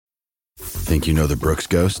Think you know the Brooks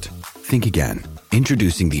Ghost? Think again.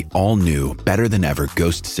 Introducing the all-new, better-than-ever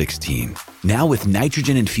Ghost 16. Now with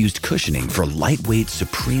nitrogen-infused cushioning for lightweight,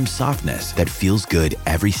 supreme softness that feels good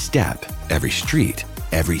every step, every street,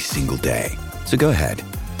 every single day. So go ahead,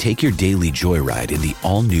 take your daily joyride in the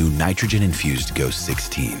all-new nitrogen-infused Ghost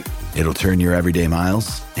 16. It'll turn your everyday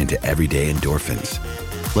miles into everyday endorphins.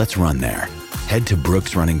 Let's run there. Head to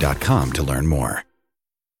brooksrunning.com to learn more.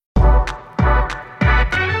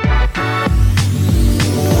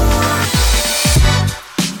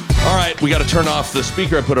 All right, we got to turn off the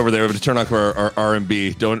speaker I put over there. We have to turn off our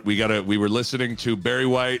R&B. We were listening to Barry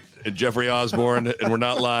White and Jeffrey Osborne, and we're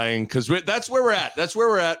not lying because that's where we're at. That's where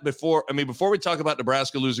we're at before we talk about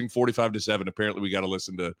Nebraska losing 45-7. Apparently, we got to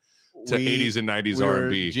listen to 80s and 90s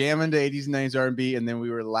R&B. Were jamming to 80s and 90s R&B, and then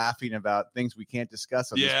we were laughing about things we can't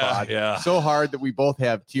discuss on this pod. Yeah. So hard that we both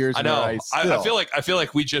have tears in our eyes. I feel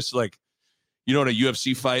like we just in a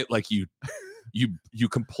UFC fight, you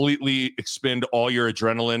completely expend all your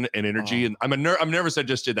adrenaline and energy. And I'm nervous. I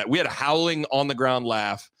just did that. We had a howling on the ground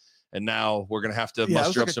laugh, and now we're going to have to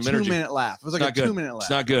muster up some energy. 2-minute laugh. It was like a 2-minute laugh. It's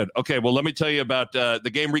not good. Okay, well, let me tell you about the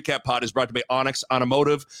Game Recap Pod is brought to you by Onyx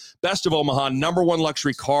Automotive, best of Omaha, #1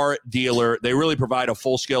 luxury car dealer. They really provide a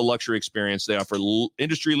full-scale luxury experience. They offer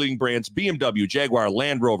industry-leading brands, BMW, Jaguar,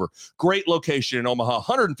 Land Rover. Great location in Omaha,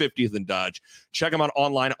 150th and Dodge. Check them out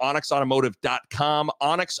online, onyxautomotive.com,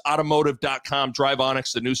 onyxautomotive.com. Drive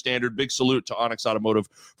Onyx, the new standard. Big salute to Onyx Automotive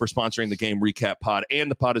for sponsoring the Game Recap Pod. And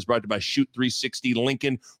the pod is brought to you by Shoot 360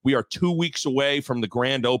 Lincoln. We are 2 weeks away from the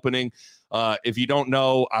grand opening. If you don't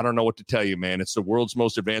know, I don't know what to tell you, man. It's the world's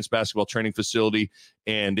most advanced basketball training facility,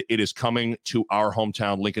 and it is coming to our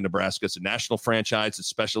hometown, Lincoln, Nebraska. It's a national franchise that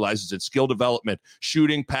specializes in skill development,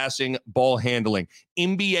 shooting, passing, ball handling,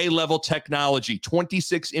 NBA-level technology.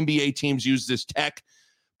 26 NBA teams use this tech,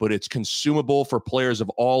 but it's consumable for players of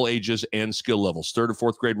all ages and skill levels, 3rd or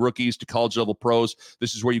 4th grade rookies to college-level pros.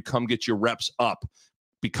 This is where you come get your reps up.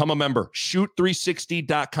 Become a member.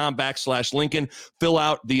 Shoot360.com/Lincoln. Fill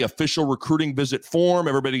out the official recruiting visit form.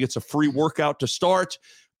 Everybody gets a free workout to start.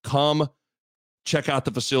 Come check out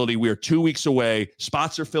the facility. We are 2 weeks away.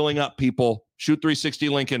 Spots are filling up, people.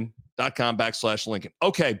 Shoot360Lincoln.com/Lincoln.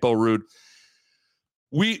 Okay, Bo Ruud.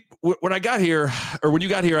 When I got here, or when you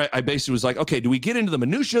got here, I basically was like, okay, do we get into the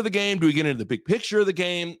minutia of the game? Do we get into the big picture of the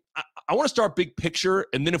game? I want to start big picture,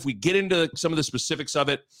 and then if we get into some of the specifics of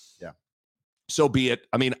it, so be it.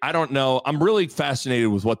 I mean, I don't know. I'm really fascinated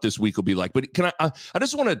with what this week will be like. But I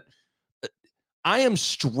just want to – I am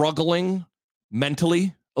struggling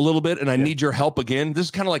mentally a little bit, and I need your help again. This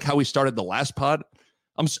is kind of like how we started the last pod.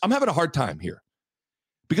 I'm having a hard time here.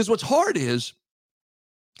 Because what's hard is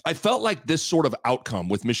I felt like this sort of outcome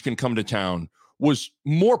with Michigan coming to town was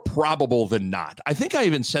more probable than not. I think I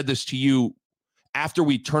even said this to you after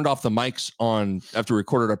we turned off the mics after we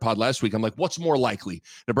recorded our pod last week. I'm like, what's more likely?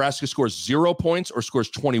 Nebraska scores 0 points or scores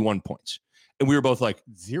 21 points? And we were both like,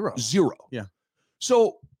 zero. Yeah.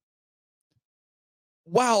 So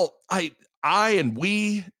while I and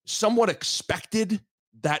we somewhat expected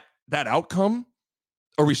that outcome,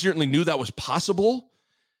 or we certainly knew that was possible,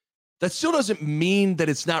 that still doesn't mean that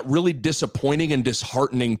it's not really disappointing and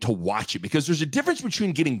disheartening to watch it, because there's a difference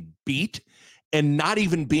between getting beat and not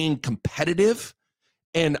even being competitive.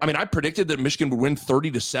 And I mean, I predicted that Michigan would win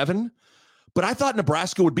 30-7, but I thought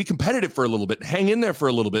Nebraska would be competitive for a little bit, hang in there for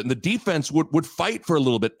a little bit, and the defense would fight for a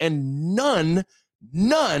little bit. And none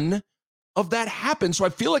of that happened. So I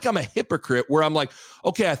feel like I'm a hypocrite where I'm like,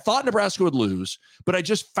 okay, I thought Nebraska would lose, but I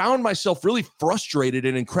just found myself really frustrated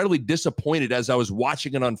and incredibly disappointed as I was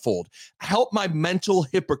watching it unfold. Help my mental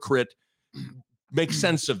hypocrite make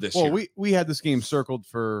sense of this. Well, we had this game circled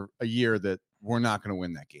for a year that we're not going to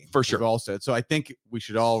win that game. For sure. We've all said. So I think we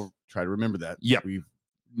should all try to remember that. Yeah.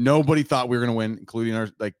 Nobody thought we were going to win, including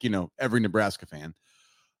every Nebraska fan.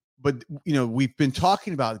 But, we've been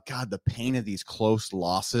talking about, God, the pain of these close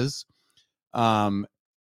losses. And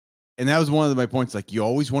that was one of my points. Like, you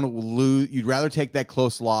always want to lose. You'd rather take that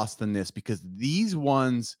close loss than this, because these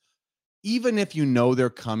ones, even if you know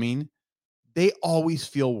they're coming, they always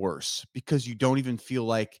feel worse, because you don't even feel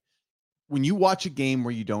like, when you watch a game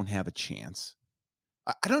where you don't have a chance,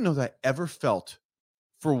 I don't know that I ever felt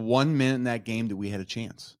for 1 minute in that game that we had a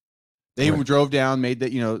chance. They drove down, made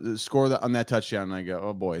that, the score on that touchdown, and I go,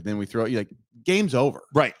 oh boy. Then we throw it, game's over.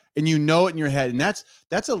 Right. And you know it in your head. And that's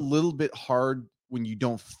a little bit hard when you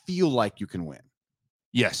don't feel like you can win.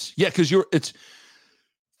 Yes. Yeah, because it's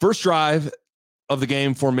first drive of the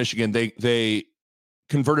game for Michigan. They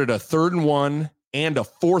converted a 3rd and 1 and a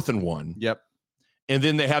 4th and 1. Yep. And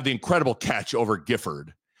then they have the incredible catch over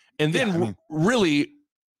Gifford. And then really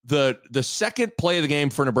the second play of the game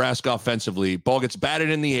for Nebraska offensively, ball gets batted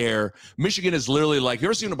in the air. Michigan is literally like, you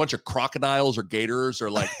ever seen a bunch of crocodiles or gators or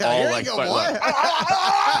like all like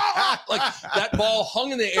that ball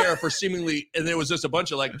hung in the air for seemingly, and there was just a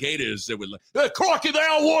bunch of like gators that would like, hey,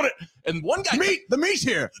 crocodile want it, and one guy the meat's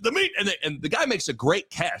here, and the guy makes a great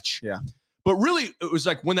catch. Yeah. But really, it was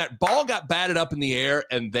like when that ball got batted up in the air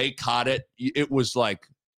and they caught it, it was like,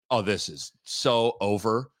 oh, this is so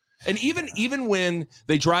over. And even when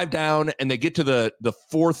they drive down and they get to the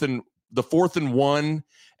fourth and 1,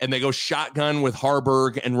 and they go shotgun with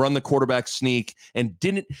Harburg and run the quarterback sneak and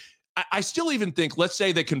didn't. I still even think, let's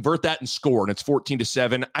say they convert that and score and it's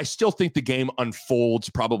 14-7. I still think the game unfolds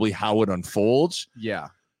probably how it unfolds. Yeah.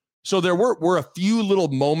 So there were a few little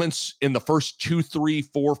moments in the first 2, 3,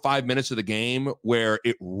 4, 5 minutes of the game where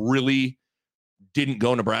it really didn't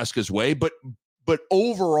go Nebraska's way. But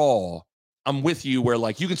overall, I'm with you where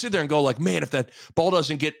like you can sit there and go like, man, if that ball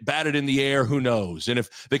doesn't get batted in the air, who knows? And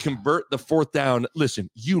if they convert the 4th down, listen,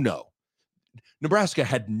 Nebraska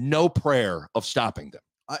had no prayer of stopping them.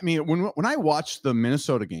 I mean, when I watched the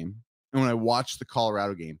Minnesota game and when I watched the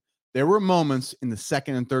Colorado game, there were moments in the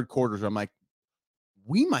second and third quarters where I'm like,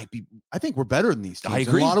 I think we're better than these teams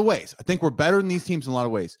in a lot of ways. I think we're better than these teams in a lot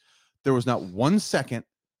of ways. There was not 1 second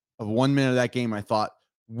of 1 minute of that game I thought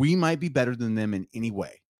we might be better than them in any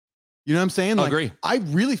way. You know what I'm saying? I agree. I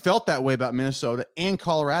really felt that way about Minnesota and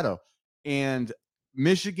Colorado. And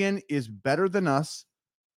Michigan is better than us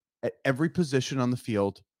at every position on the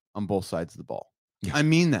field on both sides of the ball. Yeah. I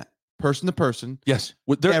mean that. Person to person. Yes.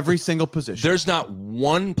 Every single position. There's not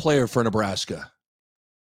one player for Nebraska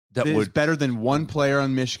that is better than one player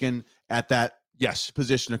on Michigan at that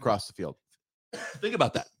position across the field. Think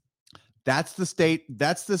about that. That's the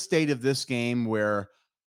state of this game where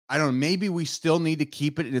I don't know, maybe we still need to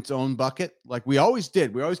keep it in its own bucket like we always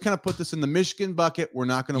did. We always kind of put this in the Michigan bucket. We're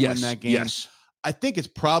not going to win that game. Yes. I think it's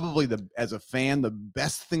probably as a fan, the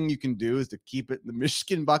best thing you can do is to keep it in the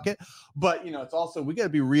Michigan bucket. But, it's also, we got to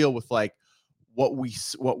be real with like what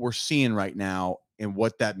we're seeing right now and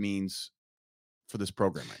what that means for this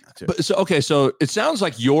program right now too. But so it sounds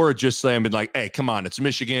like you're just saying, like, hey, come on, it's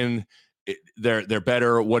Michigan. They're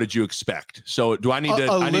better. What did you expect? So do I need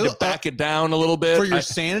to back it down a little bit for your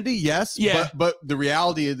sanity? Yes. Yeah. But the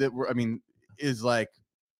reality is that is like,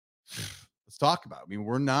 let's talk about it. I mean,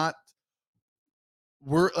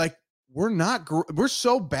 we're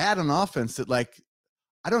so bad on offense that like,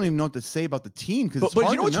 I don't even know what to say about the team because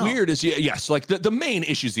but you know what's weird is like the main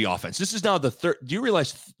issue is the offense. This is now the third. Do you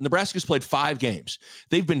realize Nebraska's played 5 games?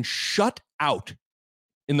 They've been shut out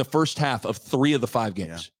in the first half of 3 of the 5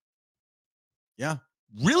 games. Yeah.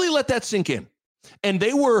 Really let that sink in. And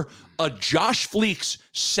they were a Josh Fleek's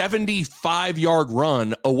 75-yard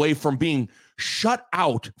run away from being shut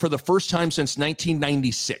out for the first time since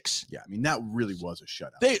 1996. Yeah, I mean, that really was a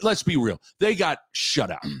shutout. Let's be real. They got shut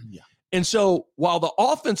out. Yeah. And so while the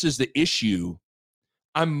offense is the issue,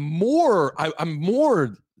 that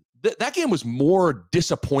game was more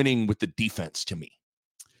disappointing with the defense to me.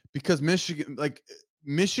 Because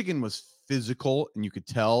Michigan was physical and you could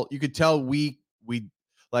tell we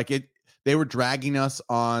like it. They were dragging us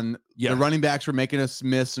on. The running backs were making us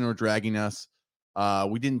miss and were dragging us.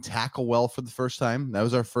 We didn't tackle well for the first time. That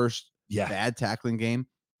was our first bad tackling game.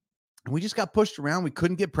 And we just got pushed around. We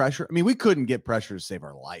couldn't get pressure. I mean, we couldn't get pressure to save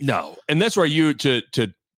our life. No. And that's where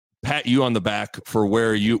to pat you on the back for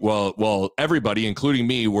where everybody, including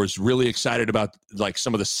me, was really excited about like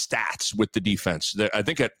some of the stats with the defense. I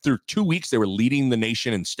think through 2 weeks, they were leading the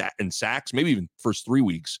nation in sacks, maybe even first 3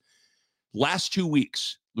 weeks. Last 2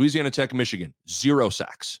 weeks, Louisiana Tech, Michigan, 0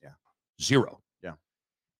 sacks. Yeah. 0. Yeah.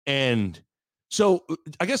 And so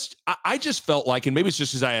I guess I just felt like, and maybe it's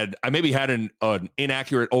just because I maybe had an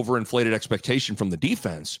inaccurate, overinflated expectation from the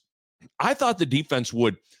defense. I thought the defense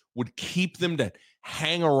would keep them to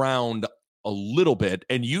hang around a little bit,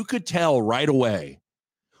 and you could tell right away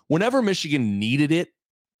whenever Michigan needed it,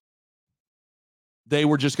 they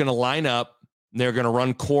were just going to line up. They're going to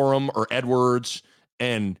run Corum or Edwards,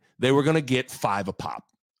 and they were going to get 5 a pop.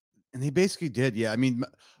 And they basically did. Yeah. I mean,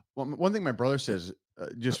 one thing my brother says,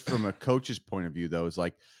 just from a coach's point of view, though, is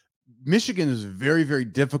like Michigan is very, very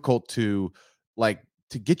difficult to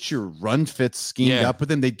get your run fits schemed up with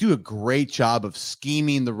them. They do a great job of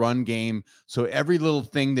scheming the run game. So every little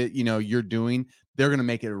thing that, you're doing, they're going to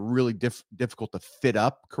make it really difficult to fit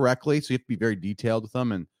up correctly. So you have to be very detailed with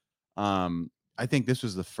them. And I think this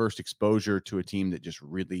was the first exposure to a team that just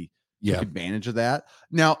really took advantage of that.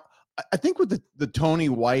 Now, I think with the Tony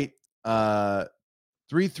White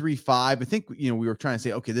 3-3-5, I think, we were trying to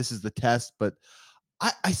say, okay, this is the test, but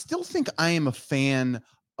I still think I am a fan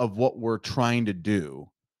of what we're trying to do.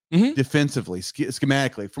 defensively,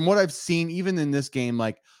 schematically. From what I've seen, even in this game,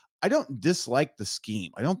 like I don't dislike the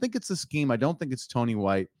scheme. I don't think it's the scheme. I don't think it's Tony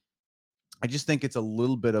White. I just think it's a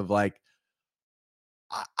little bit of like,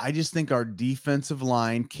 I just think our defensive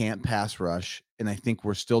line can't pass rush. And I think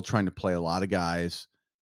we're still trying to play a lot of guys.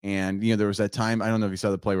 And, there was that time, I don't know if you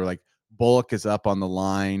saw the play where like Bullock is up on the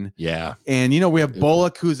line. Yeah. And, we have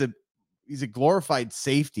Bullock, he's a glorified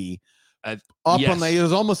safety. Up on the, it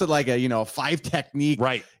was almost like a 5 technique.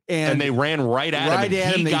 Right. And they ran right at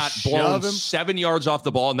him. He got blown 7 yards off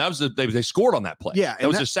the ball. And that was they scored on that play. Yeah. That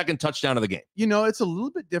was the second touchdown of the game. It's a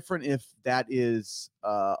little bit different if that is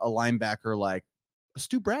a linebacker like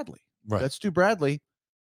Stu Bradley. Right. That's Stu Bradley.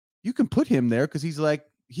 You can put him there because he's like,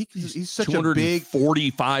 he's such a big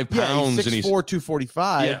 45 pounds. Yeah, he's 6'4",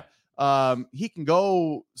 245. Yeah. He can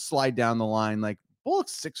go slide down the line. Like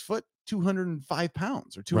Bullock's 6 foot, 205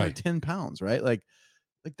 pounds or 210 pounds, right? Like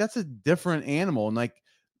that's a different animal. And like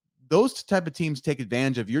those type of teams take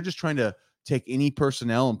advantage of, you're just trying to take any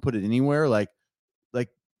personnel and put it anywhere. Like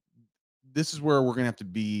this is where we're going to have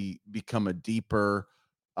to become a deeper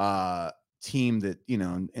team that,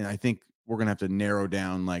 and I think we're going to have to narrow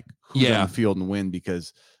down like who's on the field and win,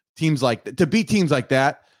 because to beat teams like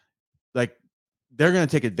that, like they're going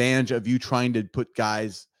to take advantage of you trying to put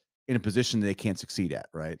guys in a position that they can't succeed at.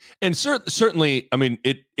 Right. And certainly, I mean,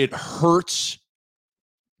 it hurts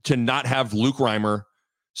to not have Luke Reimer.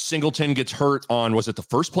 Singleton gets hurt on, was it the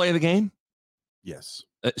first play of the game? Yes.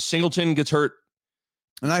 Singleton gets hurt.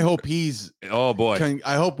 And I hope oh boy.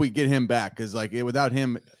 I hope we get him back. Cause like without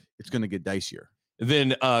him, it's going to get dicier.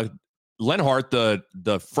 Then, Lenhart,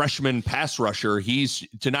 the freshman pass rusher, he's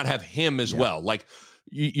to not have him as well. Like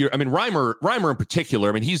Reimer in particular,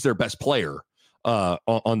 I mean, he's their best player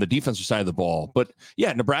on the defensive side of the ball. But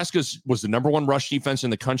yeah, Nebraska was the number 1 rush defense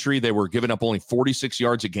in the country. They were giving up only 46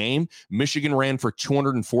 yards a game. Michigan ran for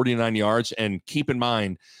 249 yards. And keep in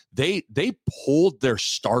mind, they pulled their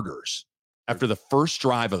starters after the first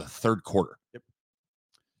drive of the third quarter. Yep.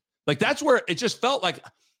 Like that's where it just felt like,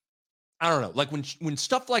 I don't know, like when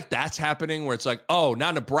stuff like that's happening, where it's like, oh,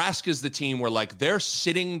 now Nebraska's the team where like they're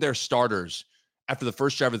sitting their starters after the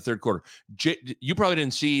first drive of the third quarter. You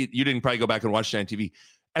didn't probably go back and watch it on TV.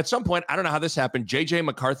 At some point, I don't know how this happened. JJ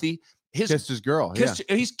McCarthy, kissed his girl.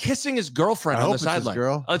 He's kissing his girlfriend on the sideline.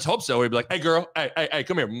 Girl. Let's hope so. He'd be like, hey girl, hey,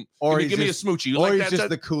 come here. Or give me a smoochie. You or like he's that? just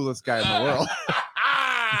the coolest guy in the world.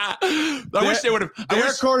 I wish they would have.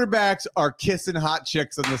 Their quarterbacks are kissing hot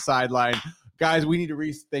chicks on the sideline. Guys, we need to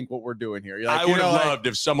rethink what we're doing here. I would have loved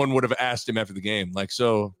if someone would have asked him after the game, like,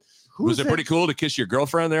 so was it pretty cool to kiss your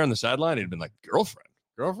girlfriend there on the sideline? He'd been like, girlfriend?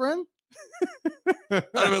 I'd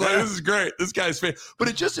have been like, this is great. This guy's fan. But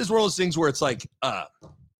it just is one of those things where it's like, that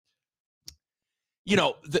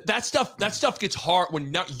stuff gets hard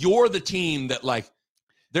when now you're the team that like,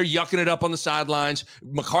 they're yucking it up on the sidelines.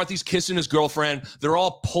 McCarthy's kissing his girlfriend. They're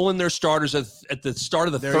all pulling their starters at the start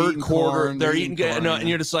of the third quarter. They're eating corn, and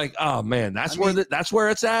you're just like, oh man, that's where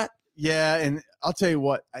it's at. Yeah, and I'll tell you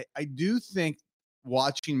what, I do think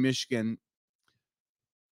watching Michigan,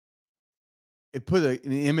 it put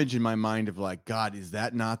an image in my mind of like, God, is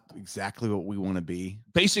that not exactly what we want to be?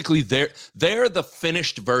 Basically, they're the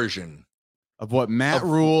finished version of what Matt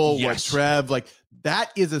Rule, what Trev, like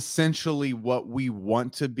that is essentially what we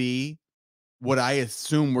want to be. What I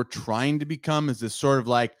assume we're trying to become is this sort of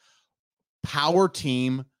like power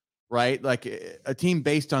team, right? Like a team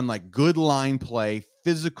based on like good line play,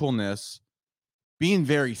 physicalness, being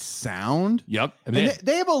very sound. Yep. And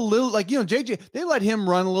they have a little, like, JJ, they let him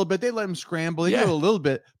run a little bit. They let him scramble. They do a little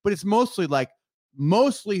bit, but it's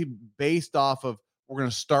mostly based off of, we're going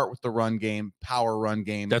to start with the run game, power run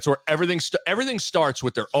game. That's where everything starts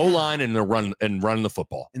with their O-line and their run and running the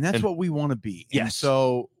football. And that's what we want to be. Yes. And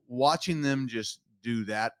so watching them just do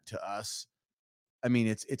that to us, I mean,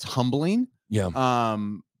 it's humbling. Yeah.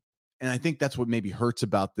 And I think that's what maybe hurts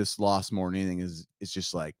about this loss more than anything is it's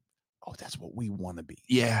just like, oh, that's what we want to be.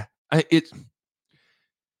 Yeah.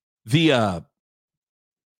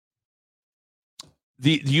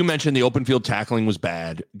 You mentioned the open field tackling was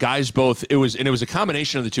bad. Guys it was a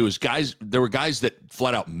combination of the two. There were guys that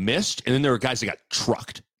flat out missed, and then there were guys that got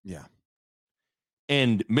trucked. Yeah.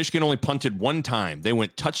 And Michigan only punted one time. They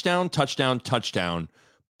went touchdown, touchdown, touchdown,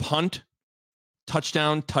 punt,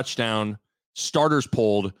 touchdown, touchdown, starters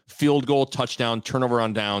pulled, field goal, touchdown, turnover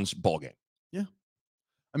on downs, ball game. Yeah.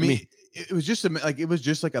 I mean it was just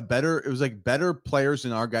better players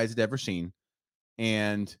than our guys had ever seen.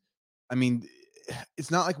 And I mean,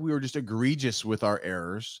 it's not like we were just egregious with our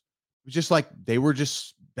errors. It was just like they were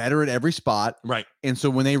just better at every spot. Right. And so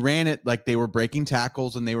when they ran it, like they were breaking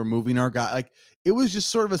tackles and they were moving our guy. Like It was just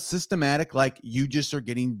sort of a systematic, like you just are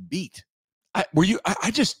getting beat. I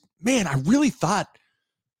really thought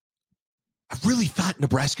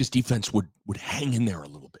Nebraska's defense would hang in there a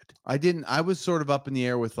little bit. I was sort of up in the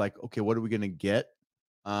air with like, okay, what are we going to get?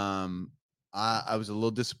 I was a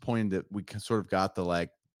little disappointed that we sort of got the, like,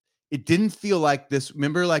 it didn't feel like this.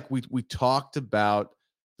 Remember, like we talked about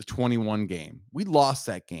the 21 game. We lost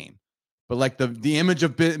that game. But like the image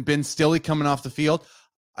of Ben Stilley coming off the field,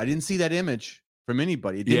 I didn't see that image from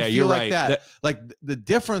anybody. It didn't feel like that. Like the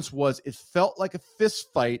difference was it felt like a fist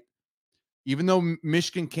fight. Even though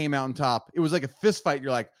Michigan came out on top, it was like a fist fight.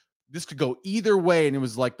 You're like, this could go either way. And it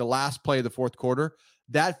was like the last play of the fourth quarter.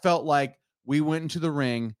 That felt like we went into the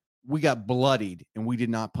ring, we got bloodied, and we did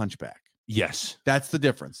not punch back. Yes. That's the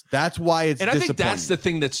difference. That's why it's disappointing. And I think that's the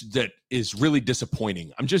thing that is really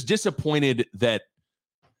disappointing. I'm just disappointed that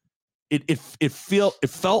it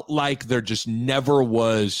felt like there just never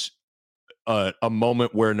was a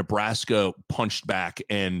moment where Nebraska punched back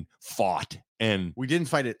and fought. And we didn't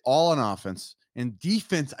fight at all on offense. And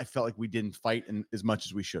defense, I felt like we didn't fight as much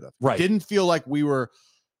as we should have. Right. Didn't feel like we were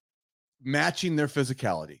matching their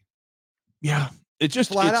physicality. Yeah. It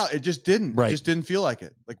just flat out. It just didn't. Right. It just didn't feel like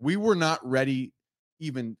it. Like we were not ready,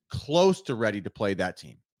 even close to ready to play that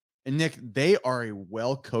team. And Nick, they are a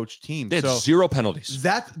well-coached team. They had 0 penalties.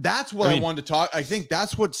 That's what I wanted to talk. I think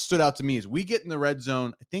that's what stood out to me is we get in the red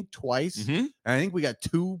zone, I think twice. Mm-hmm. And I think we got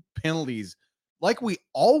 2 penalties like we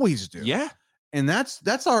always do. Yeah. And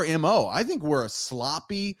that's our MO. I think we're a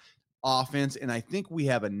sloppy offense, and I think we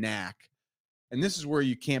have a knack. And this is where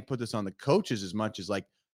you can't put this on the coaches as much as like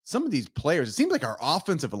some of these players. It seems like our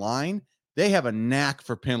offensive line, they have a knack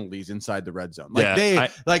for penalties inside the red zone.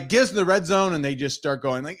 Like gets in the red zone and they just start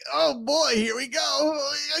going like, oh boy, here we go.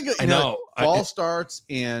 I know. False starts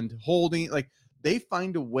and holding. Like they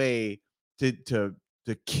find a way to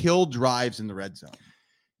kill drives in the red zone.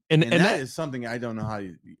 And that is something I don't know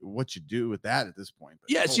what you do with that at this point.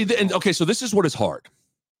 But yeah. So this is what is hard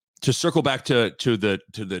to circle back to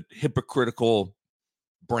the hypocritical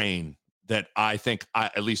brain that I think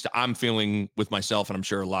at least I'm feeling with myself, and I'm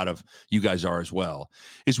sure a lot of you guys are as well,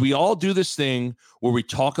 is we all do this thing where we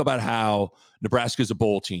talk about how Nebraska is a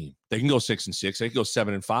bowl team. They can go 6-6. They can go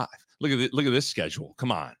 7-5. Look at this schedule.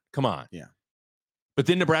 Come on. Yeah. But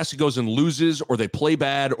then Nebraska goes and loses, or they play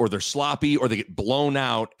bad, or they're sloppy, or they get blown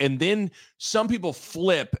out. And then some people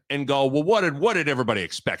flip and go, well, what did everybody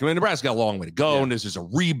expect? I mean, Nebraska got a long way to go, and this is a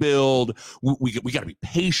rebuild. We got to be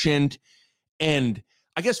patient. And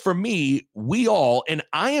I guess for me, we all, and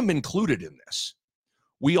I am included in this,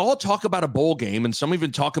 we all talk about a bowl game, and some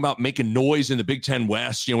even talk about making noise in the Big Ten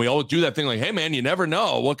West. We all do that thing like, hey, man, you never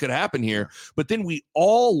know what could happen here. But then we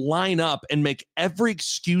all line up and make every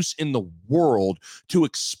excuse in the world to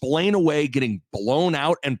explain away getting blown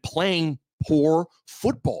out and playing poor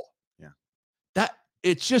football. Yeah.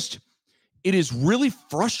 It is really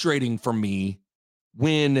frustrating for me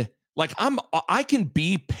when I can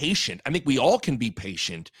be patient. I think we all can be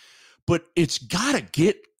patient, but it's got to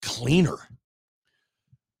get cleaner.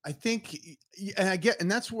 I think, and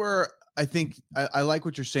that's where I think I like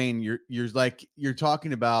what you're saying. You're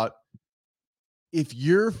talking about if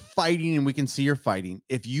you're fighting and we can see you're fighting,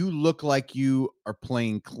 if you look like you are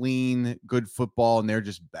playing clean, good football and they're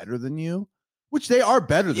just better than you, which they are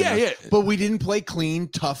better than us, but we didn't play clean,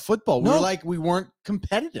 tough football. We weren't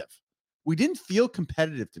competitive. We didn't feel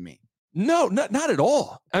competitive to me. No, not at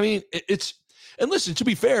all. I mean, and listen, to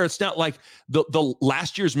be fair, it's not like the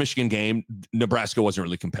last year's Michigan game, Nebraska wasn't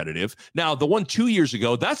really competitive. Now, the one 2 years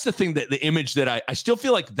ago, that's the thing, that the image that I still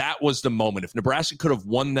feel like that was the moment. If Nebraska could have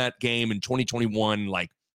won that game in 2021,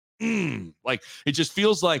 it just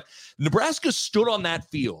feels like Nebraska stood on that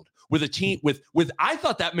field with a team with I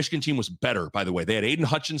thought that Michigan team was better, by the way. They had Aiden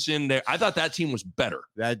Hutchinson there. I thought that team was better.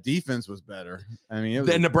 That defense was better. I mean,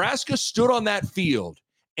 Nebraska stood on that field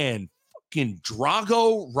and fucking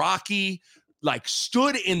Drago, Rocky,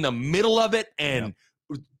 stood in the middle of it and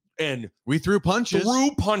we threw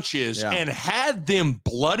punches and had them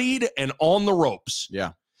bloodied and on the ropes.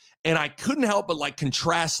 Yeah. And I couldn't help but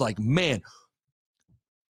contrast, man.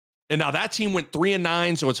 And now that team went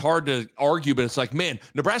 3-9, so it's hard to argue, but it's man,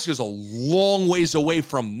 Nebraska's a long ways away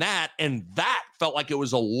from that. And that felt like it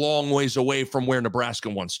was a long ways away from where Nebraska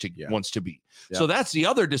wants to be. Yeah. So that's the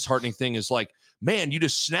other disheartening thing is man, you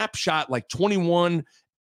just snapshot 21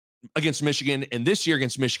 against Michigan, and this year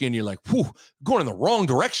against Michigan, you're whew, going in the wrong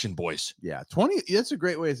direction, boys. Yeah, 20. That's a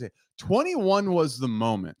great way to say it. 21 was the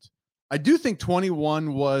moment. I do think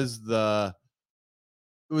 21 was it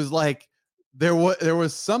was there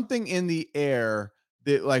was something in the air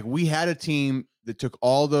that we had a team that took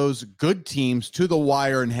all those good teams to the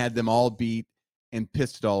wire and had them all beat, and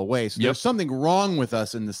pissed it all away. So Yep. there's something wrong with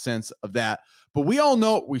us in the sense of that. But we all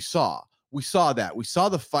know what we saw. We saw that. We saw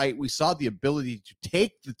the fight. We saw the ability to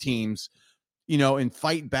take the teams, and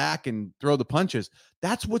fight back and throw the punches.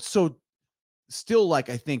 That's what's so still, like,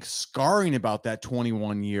 I think, scarring about that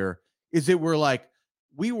 21 year is that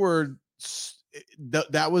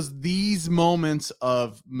that was these moments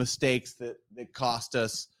of mistakes that cost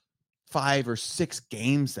us 5 or 6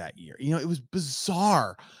 games that year. It was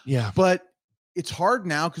bizarre. Yeah. But it's hard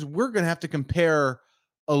now because we're going to have to compare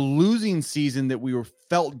a losing season that we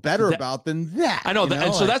felt better about than that. I know.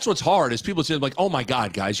 And so that's what's hard is people say, like, oh my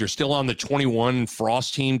God, guys, you're still on the 21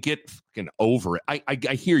 Frost team. Get fucking over it.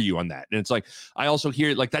 I hear you on that. And it's like, I also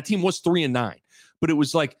hear like that team was 3-9, but it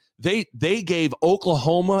was like they gave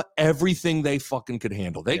Oklahoma everything they fucking could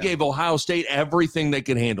handle. They gave Ohio State everything they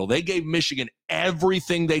could handle. They gave Michigan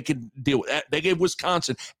everything they could deal with. They gave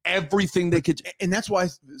Wisconsin everything they could. And that's why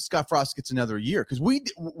Scott Frost gets another year, because we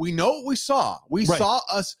know what we saw. We saw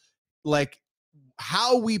us, like,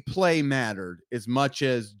 how we play mattered as much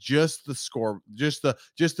as just the score, just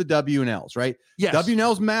the W and L's, right? Yes. W and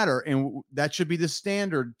L's matter, and that should be the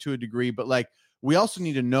standard to a degree, but like we also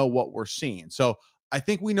need to know what we're seeing. So I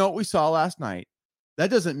think we know what we saw last night. That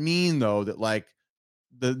doesn't mean though that like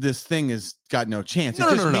this thing has got no chance. It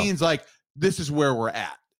just means like this is where we're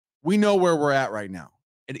at. We know where we're at right now.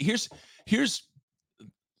 And here's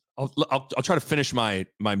I'll try to finish my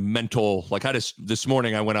mental, like this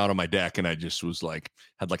morning I went out on my deck and I just was like,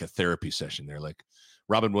 had like a therapy session there. Like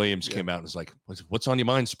Robin Williams came out and was like, what's on your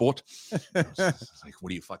mind, sport? I was like,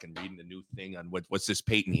 what are you fucking reading the new thing on what's this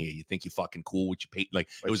painting here? You think you fucking cool with your paint? Like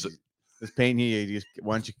it was this painting here.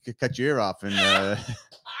 Why don't you cut your ear off and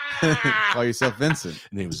call yourself Vincent?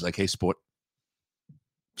 And he was like, hey, sport,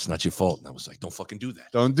 it's not your fault. And I was like, don't fucking do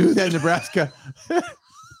that. Don't do that, Nebraska.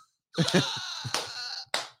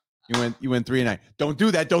 You went 3-9. Don't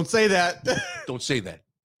do that. Don't say that. Don't say that.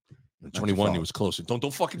 21, he was closer. Don't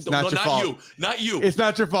fucking. Not you. It's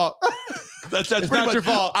not your fault. That's pretty much your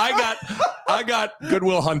fault. I got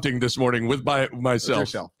Goodwill Hunting this morning with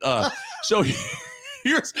myself. So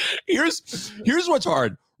here's what's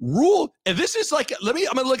hard. Rule, and this is like, I'm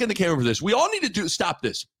gonna look in the camera for this. We all need to stop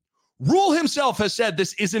this. Rule himself has said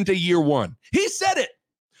this isn't a year one. He said it.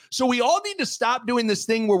 So we all need to stop doing this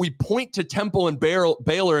thing where we point to Temple and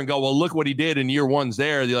Baylor and go, well, look what he did in year one's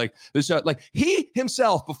there. They're like, this, like he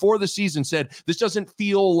himself before the season said, this doesn't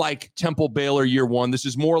feel like Temple Baylor year one. This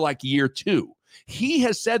is more like year two. He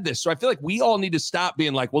has said this. So I feel like we all need to stop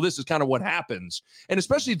being like, well, this is kind of what happens. And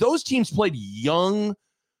especially those teams played young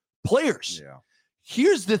players. Yeah.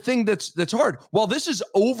 Here's the thing that's hard. While this is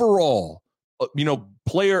overall,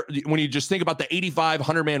 player, when you just think about the 85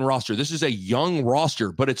 100-man roster, this is a young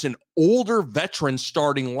roster, but it's an older veteran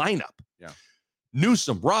starting lineup. Yeah.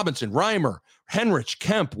 Newsom, Robinson, Reimer, Henrich,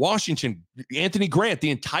 Kemp, Washington, Anthony Grant,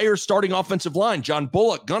 the entire starting offensive line, John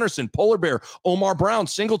Bullock, Gunnarsson, Polar Bear, Omar Brown,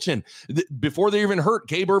 Singleton, before they even hurt,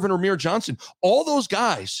 Gabe Irvin, Ramir Johnson. All those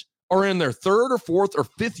guys are in their third or fourth or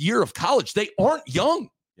fifth year of college. They aren't young.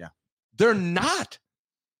 Yeah. They're not.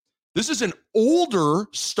 This is an older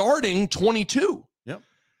starting 22. Yep.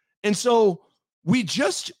 And so it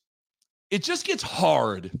just gets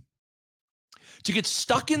hard to get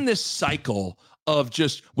stuck in this cycle of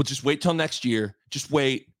we'll just wait till next year. Just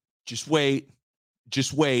wait.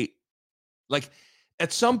 Like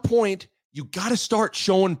at some point, you got to start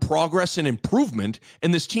showing progress and improvement.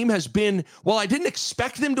 And this team has been, well, I didn't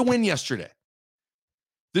expect them to win yesterday.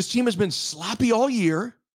 This team has been sloppy all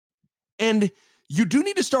year. And you do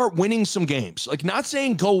need to start winning some games. Like, not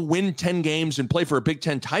saying go win 10 games and play for a Big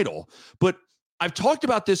Ten title, but I've talked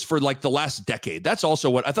about this for like the last decade. That's also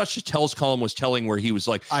what I thought Chattel's column was telling, where he was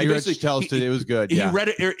like, I read Chattel's today. It was good. He read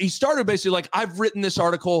it. He started basically like, I've written this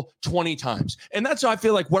article 20 times. And that's how I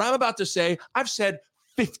feel like what I'm about to say, I've said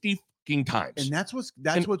 50 fucking times. And that's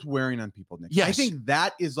what's wearing on people, Nick. Yes. I think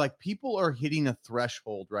that is like, people are hitting a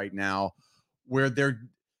threshold right now where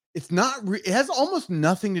it has almost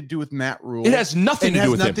nothing to do with Matt Rule. It has nothing to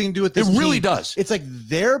do with him. To do with this. It really team. does. It's like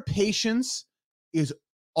their patience is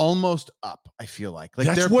almost up. I feel like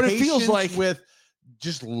that's what it feels like with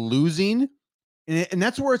just losing, and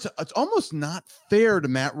that's where it's almost not fair to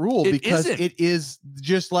Matt Rule, because it is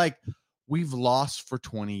just like we've lost for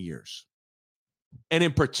 20 years, and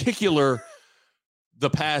in particular, the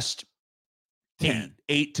past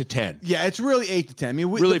 8 to 10. Yeah, it's really 8 to 10. I mean,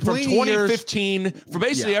 really from 2015, for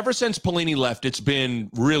basically ever since Pelini left, it's been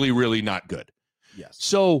really, really not good. Yes.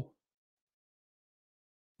 So,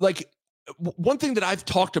 like, one thing that I've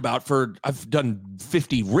talked about I've done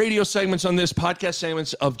 50 radio segments on this, podcast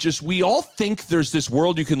segments of just, we all think there's this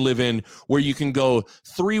world you can live in where you can go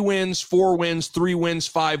 3 wins, 4 wins, 3 wins,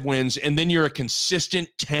 5 wins, and then you're a consistent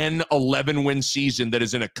 10, 11 win season that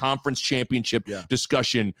is in a conference championship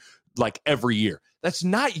discussion like every year. That's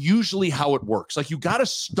not usually how it works. Like, you got to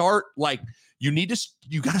start, like, you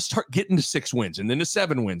got to start getting to 6 wins and then to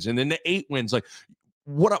 7 wins and then to 8 wins. Like,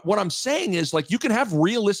 what I'm saying is, like, you can have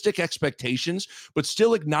realistic expectations, but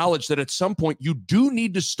still acknowledge that at some point you do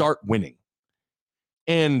need to start winning.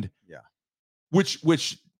 And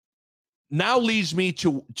which now leads me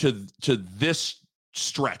to this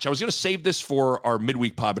stretch. I was going to save this for our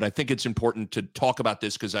midweek pod, but I think it's important to talk about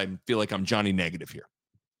this because I feel like I'm Johnny Negative here.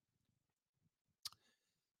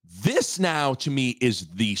 This now to me is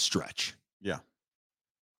the stretch. Yeah.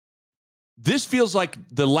 This feels like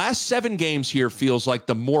the last 7 games here feels like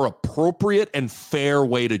the more appropriate and fair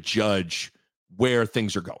way to judge where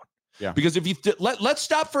things are going. Yeah. Because if you let's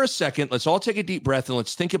stop for a second, let's all take a deep breath and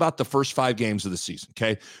let's think about the first 5 games of the season.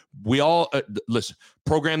 Okay. We all listen,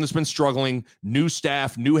 program that's been struggling, new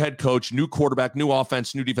staff, new head coach, new quarterback, new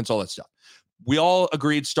offense, new defense, all that stuff. We all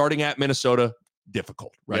agreed starting at Minnesota,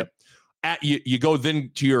 difficult, right? Yep. You go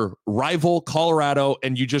then to your rival Colorado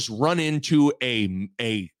and you just run into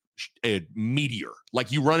a meteor.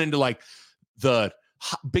 Like, you run into like the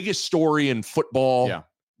biggest story in football,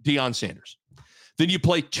 Deion Sanders. Then you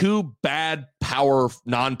play 2 bad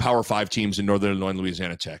non-power 5 teams in Northern Illinois and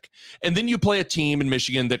Louisiana Tech. And then you play a team in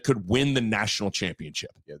Michigan that could win the national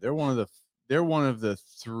championship. Yeah, they're one of the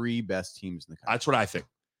 3 best teams in the country. That's what I think.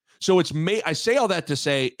 So I say all that to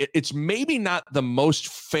say it's maybe not the most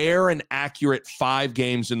fair and accurate 5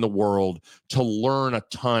 games in the world to learn a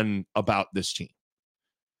ton about this team.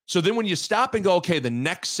 So then when you stop and go, okay, the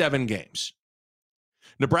next 7 games,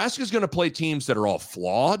 Nebraska is going to play teams that are all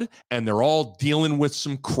flawed and they're all dealing with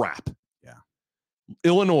some crap. Yeah.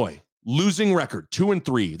 Illinois, losing record,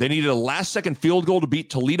 2-3. They needed a last-second field goal to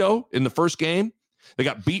beat Toledo in the first game. They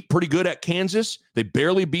got beat pretty good at Kansas. They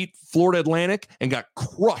barely beat Florida Atlantic and got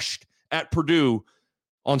crushed at Purdue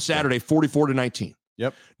on Saturday, 44-19.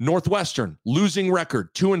 Yep. Northwestern, losing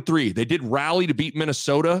record, 2-3. They did rally to beat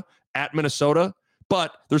Minnesota at Minnesota,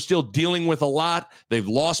 but they're still dealing with a lot. They've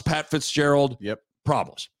lost Pat Fitzgerald. Yep.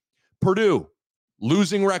 Problems. Purdue,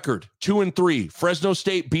 losing record, 2-3. Fresno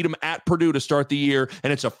State beat them at Purdue to start the year,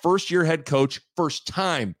 and it's a first-year head coach,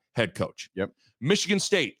 first-time head coach. Yep. Michigan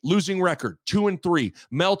State, losing record, 2-3.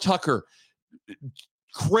 Mel Tucker.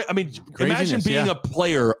 Imagine being a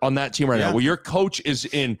player on that team right now, where your coach is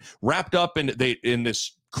wrapped up in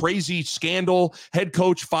this crazy scandal. Head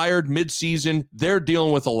coach fired mid-season. They're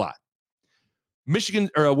dealing with a lot.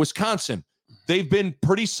 Wisconsin, they've been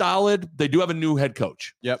pretty solid. They do have a new head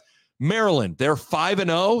coach. Yep. Maryland, they're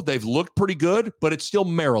 5-0. They've looked pretty good, but it's still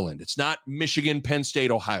Maryland. It's not Michigan, Penn State,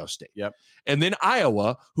 Ohio State. Yep. And then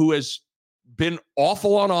Iowa, who has been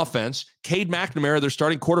awful on offense. Cade McNamara, their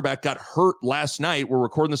starting quarterback, got hurt last night. We're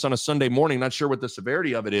recording this on a Sunday morning. Not sure what the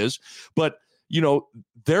severity of it is, but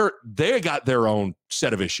they got their own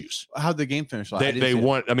set of issues. How'd the game finish? They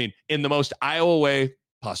won. In the most Iowa way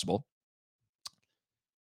possible.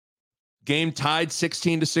 Game tied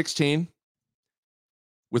 16-16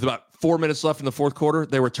 with about 4 minutes left in the fourth quarter.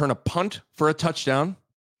 They return a punt for a touchdown.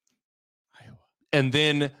 Iowa. And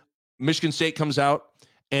then Michigan State comes out,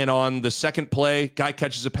 and on the second play, guy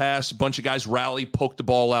catches a pass, a bunch of guys rally, poke the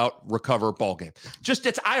ball out, recover, ball game.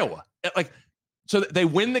 It's Iowa. So they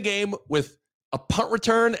win the game with a punt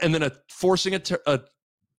return and then forcing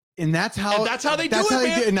and that's how they do it,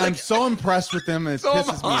 man. And I'm so impressed with them, and it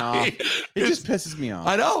pisses me off. It just pisses me off.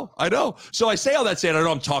 I know. So I say all that saying, I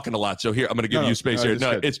know I'm talking a lot. So here, I'm going to give you space here.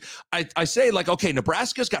 No, I say, like, okay,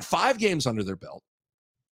 Nebraska's got 5 games under their belt.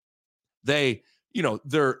 They,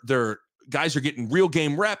 their guys are getting real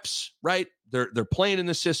game reps, right? They're playing in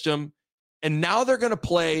the system. And now they're going to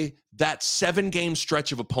play that 7-game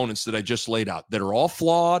stretch of opponents that I just laid out that are all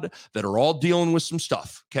flawed, that are all dealing with some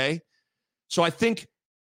stuff. Okay. So I think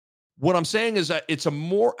what I'm saying is that I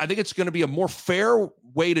think it's going to be a more fair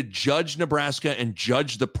way to judge Nebraska and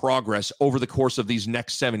judge the progress over the course of these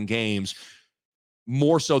next 7 games,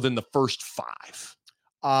 more so than the first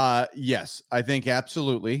 5. Yes, I think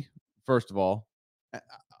absolutely. First of all,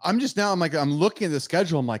 I'm looking at the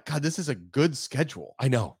schedule. I'm like, God, this is a good schedule. I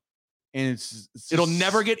know. And it'll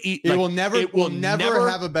never get it will never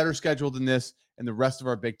have a better schedule than this in the rest of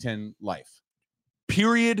our Big Ten life.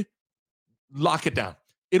 Period. Lock it down.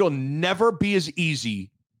 It'll never be as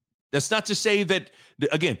easy. That's not to say that,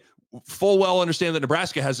 again, full well understand that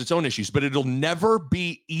Nebraska has its own issues, but it'll never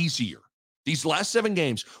be easier. These last 7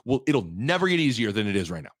 games, it'll never get easier than it is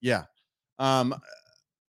right now. Yeah.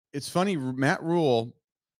 It's funny, Matt Rule,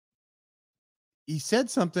 he said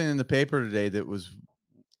something in the paper today that was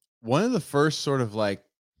one of the first sort of like,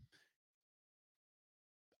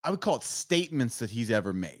 I would call it statements that he's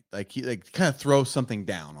ever made. Like he like kind of throws something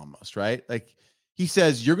down almost, right? Like he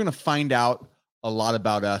says, you're going to find out a lot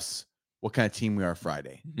about us, what kind of team we are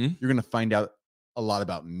Friday. Mm-hmm. You're going to find out a lot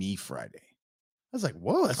about me Friday. I was like,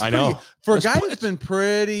 whoa, that's I pretty, know. for a guy that's been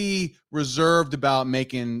pretty reserved about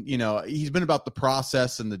making, he's been about the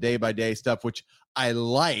process and the day by day stuff, which I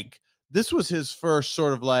like. This was his first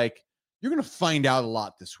sort of like, you're going to find out a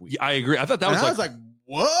lot this week. Yeah, I agree. I thought that was I was like,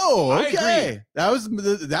 whoa, okay. That was a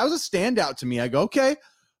standout to me. I go, okay,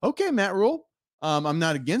 Matt Rule. I'm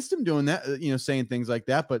not against him doing that, saying things like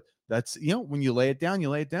that, but that's, when you lay it down, you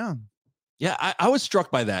lay it down. Yeah, I was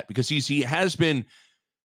struck by that because he has been.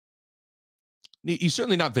 He's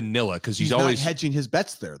certainly not vanilla because he's always not hedging his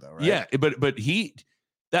bets there, though, right? Yeah, but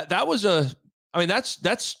that was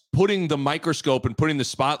that's putting the microscope and putting the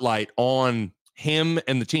spotlight on him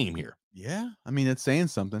and the team here. Yeah, I mean, it's saying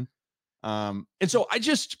something. And so I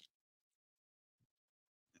just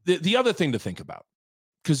the other thing to think about,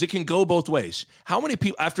 because it can go both ways. How many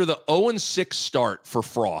people after the 0-6 start for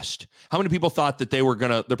Frost? How many people thought that they were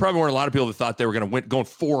gonna? There probably weren't a lot of people that thought they were gonna win, going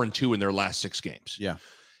 4-2 in their last 6 games. Yeah.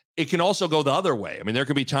 It can also go the other way. I mean, there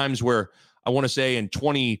could be times where I want to say in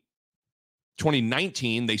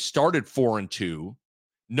 2019, they started 4-2.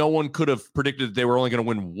 No one could have predicted that they were only going to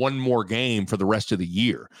win one more game for the rest of the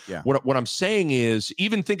year. Yeah. What I'm saying is,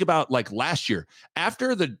 even think about like last year,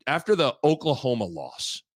 after the Oklahoma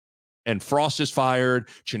loss, and Frost is fired,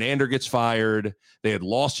 Chenander gets fired. They had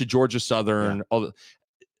lost to Georgia Southern. Yeah.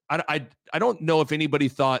 I don't know if anybody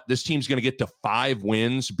thought this team's going to get to 5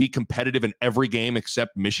 wins, be competitive in every game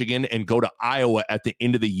except Michigan, and go to Iowa at the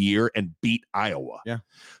end of the year and beat Iowa. Yeah.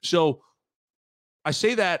 So I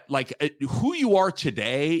say that like who you are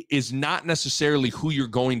today is not necessarily who you're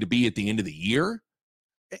going to be at the end of the year.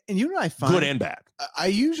 And I find good and bad. I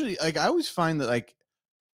usually I always find that like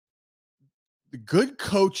the good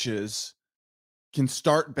coaches can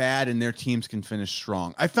start bad and their teams can finish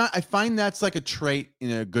strong. I find that's like a trait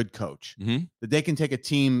in a good coach, that they can take a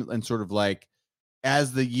team and sort of like,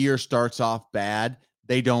 as the year starts off bad,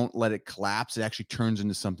 they don't let it collapse. It actually turns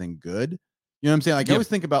into something good. You know what I'm saying? Like I always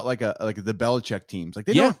think about like the Belichick teams. Like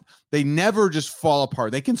they never just fall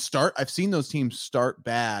apart. They can start. I've seen those teams start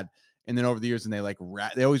bad, and then over the years, and they like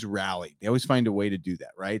they always rally. They always find a way to do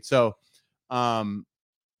that, right? So,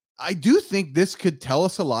 I do think this could tell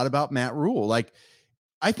us a lot about Matt Rule. Like,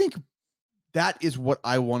 I think that is what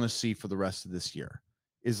I want to see for the rest of this year.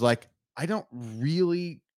 Is like, I don't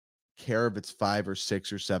really care if it's 5 or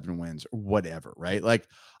 6 or 7 wins or whatever, right? Like,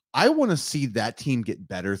 I want to see that team get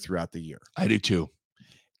better throughout the year. I do too.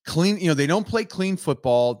 Clean, they don't play clean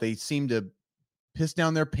football. They seem to piss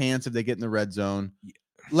down their pants if they get in the red zone.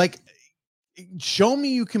 Like, show me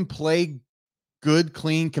you can play good,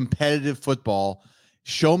 clean, competitive football.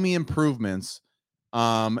 Show me improvements.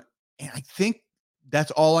 And I think that's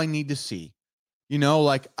all I need to see.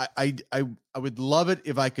 Like I would love it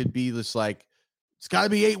if I could be this like, it's got to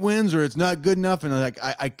be 8 wins or it's not good enough. And like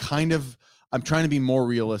I'm trying to be more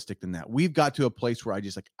realistic than that. We've got to a place where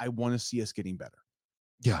I want to see us getting better.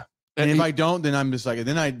 Yeah. And if I don't, then I'm just like,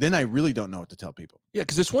 then I really don't know what to tell people. Yeah,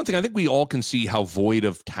 because it's one thing. I think we all can see how void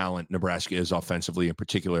of talent Nebraska is offensively, in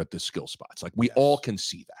particular at the skill spots. Like we all can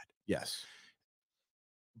see that. Yes.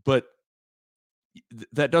 But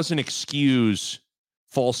that doesn't excuse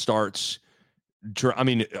false starts. I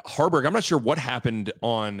mean, Harburg, I'm not sure what happened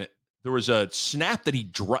on. There was a snap that he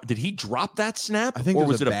dropped. Did he drop that snap? I think or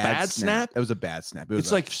was it a bad snap? It was a bad snap.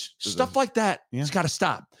 It's like stuff like that. Yeah. It's got to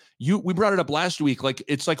stop. We brought it up last week. Like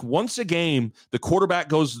it's like once a game, the quarterback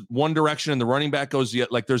goes one direction and the running back goes the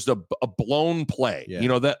like. There's a blown play.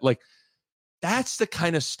 Yeah. That like that's the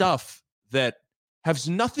kind of stuff that has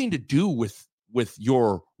nothing to do with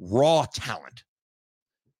your raw talent.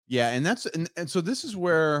 Yeah, and so this is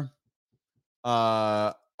where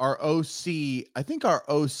our OC, I think our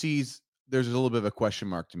OC's, there's a little bit of a question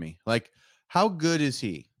mark to me. Like, how good is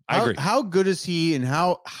he? I agree. How good is he, and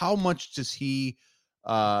how much does he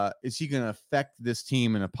is he going to affect this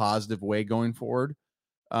team in a positive way going forward?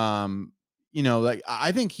 Like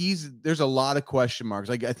I think there's a lot of question marks.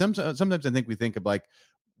 Like sometimes I think we think of like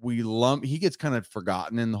he gets kind of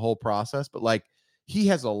forgotten in the whole process, but like he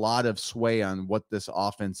has a lot of sway on what this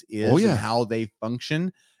offense is and how they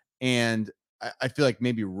function. And I feel like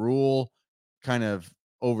maybe Rule kind of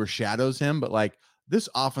overshadows him, but like this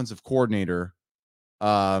offensive coordinator,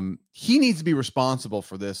 he needs to be responsible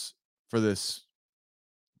for this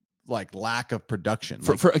like lack of production.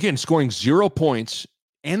 For again, scoring 0 points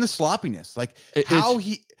and the sloppiness, like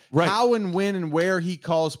How and when and where he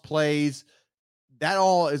calls plays. That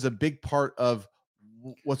all is a big part of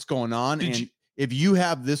what's going on. If you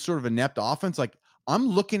have this sort of inept offense, like I'm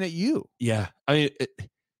looking at you. Yeah. I mean,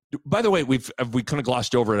 by the way, we kind of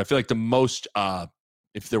glossed over it. I feel like the most,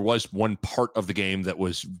 if there was one part of the game that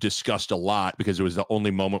was discussed a lot because it was the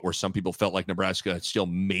only moment where some people felt like Nebraska still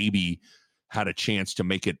maybe had a chance to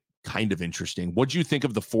make it kind of interesting. What do you think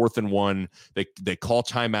of the 4th and 1? They call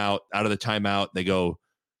timeout. Out of the timeout, they go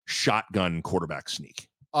shotgun quarterback sneak.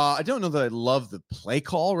 I don't know that I love the play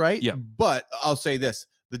call, right? Yeah. But I'll say this,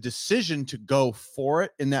 the decision to go for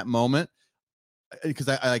it in that moment, because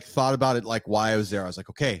I like thought about it, like why I was there. I was like,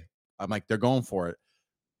 okay, I'm like, they're going for it.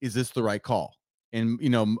 Is this the right call? And, you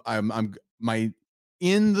know, I'm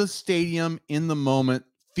in the stadium in the moment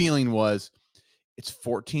feeling was it's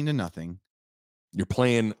 14-0. You're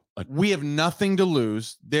playing. We have nothing to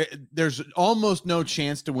lose. There's almost no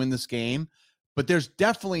chance to win this game. But there's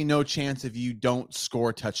definitely no chance if you don't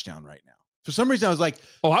score a touchdown right now. For some reason, I was like,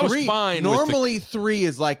 I was fine. Normally, 3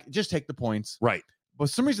 is like, just take the points. Right. But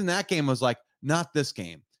for some reason, that game was like, not this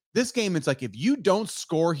game. This game, it's like, if you don't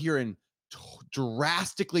score here and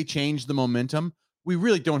drastically change the momentum, we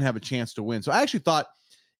really don't have a chance to win. So I actually thought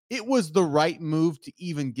it was the right move to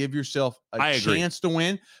even give yourself a chance to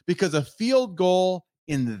win, because a field goal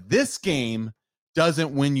in this game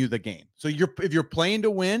doesn't win you the game. So if you're playing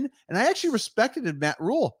to win, and I actually respected Matt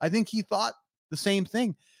Rule. I think he thought the same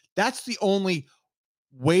thing. That's the only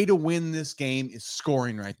way to win this game is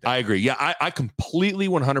scoring right there. I agree. Yeah, I completely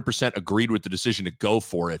 100% agreed with the decision to go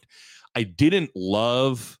for it. I didn't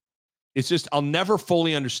love, it's just, I'll never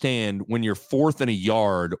fully understand when you're 4th and a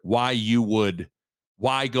yard, why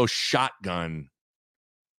go shotgun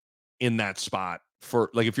in that spot.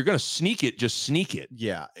 For like, if you're going to sneak it, just sneak it.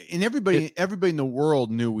 Yeah. And everybody in the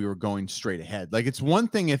world knew we were going straight ahead. Like, it's one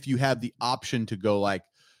thing if you have the option to go like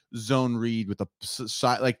zone read with a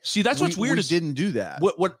side, like, see, that's what's weird. We didn't do that.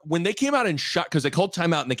 When they came out in because they called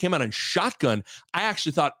timeout and they came out in shotgun, I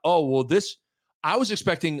actually thought, oh, well, I was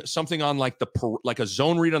expecting something on like like a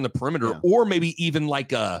zone read on the perimeter, or maybe even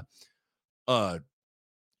like like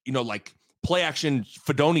play action.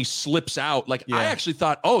 Fedoni slips out. Like, I actually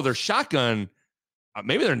thought, oh, they're shotgun.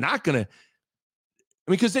 Maybe they're not going to,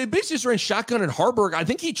 because they basically just ran shotgun and Harburg. I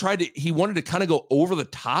think he wanted to kind of go over the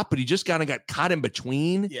top, but he just kind of got caught in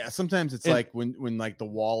between. Yeah. Sometimes it's like when like the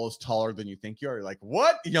wall is taller than you think you are, you're like,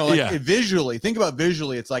 what? You know, like visually, think about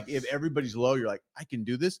visually. It's like, if everybody's low, you're like, I can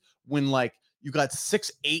do this. When like you got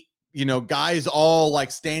 6'8", guys all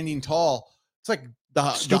like standing tall. It's like the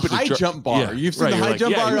high jump bar. Yeah, you've seen the high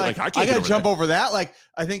jump bar. You're like, I got to jump over that. Like,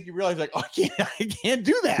 I think you realize, like, oh, I can't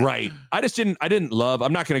do that. Right. I didn't love,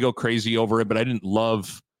 I'm not going to go crazy over it, but I didn't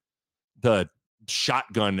love the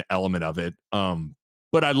shotgun element of it.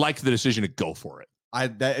 But I liked the decision to go for it.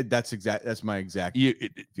 That's my exact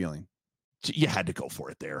feeling. You had to go for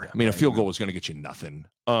it there. I mean, a field goal was going to get you nothing.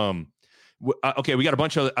 Okay, we got a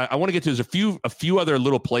bunch of. I want to get to. There's a few other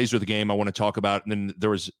little plays with the game I want to talk about, and then there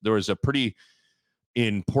was a pretty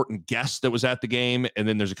important guest that was at the game, and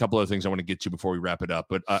then there's a couple other things I want to get to before we wrap it up.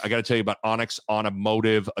 But I got to tell you about Onyx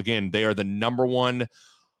Automotive. Again, they are the #1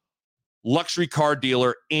 luxury car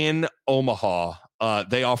dealer in Omaha.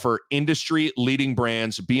 They offer industry-leading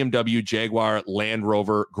brands: BMW, Jaguar, Land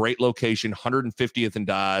Rover. Great location, 150th and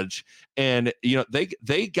Dodge, and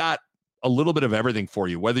they got a little bit of everything for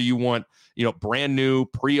you. Whether you want brand new,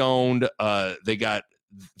 pre-owned, they got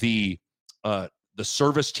the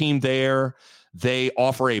service team there. They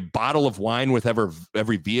offer a bottle of wine with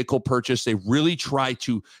every vehicle purchase. They really try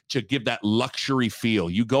to give that luxury feel.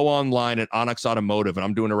 You go online at Onyx Automotive, and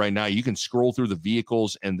I'm doing it right now. You can scroll through the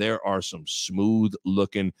vehicles, and there are some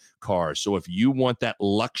smooth-looking cars. So if you want that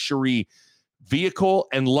luxury vehicle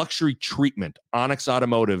and luxury treatment, Onyx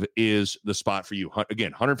Automotive is the spot for you.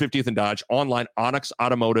 Again, 150th and Dodge, online,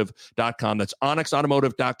 onyxautomotive.com. That's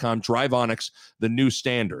onyxautomotive.com. Drive Onyx, the new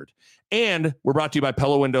standard. And we're brought to you by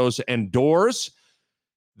Pella Windows and Doors.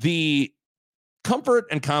 The comfort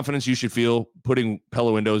and confidence you should feel putting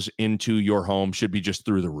Pella Windows into your home should be just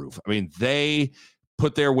through the roof. I mean, they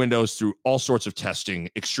put their windows through all sorts of testing: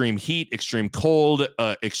 extreme heat, extreme cold,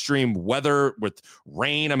 extreme weather with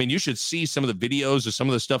rain. I mean, you should see some of the videos of some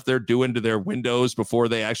of the stuff they're doing to their windows before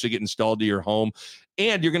they actually get installed to your home.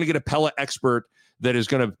 And you're going to get a Pella expert that is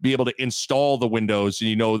going to be able to install the windows,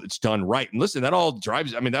 and it's done right. And listen, that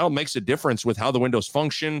all makes a difference with how the windows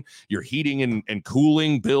function, your heating and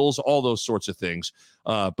cooling bills, all those sorts of things.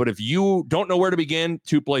 But if you don't know where to begin,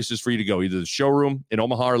 2 places for you to go: either the showroom in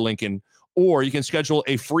Omaha or Lincoln, or you can schedule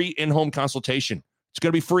a free in-home consultation It's going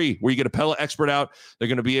to be free, where you get a Pella expert out. They're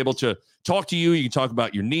going to be able to talk to you. You can talk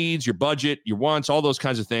about your needs, your budget, your wants, all those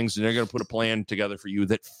kinds of things. And they're going to put a plan together for you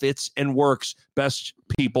that fits and works. Best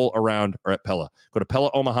people around are at Pella. Go to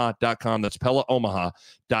PellaOmaha.com. That's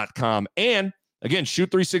PellaOmaha.com. And again, Shoot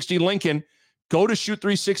 360 Lincoln. Go to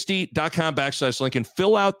shoot360.com/Lincoln.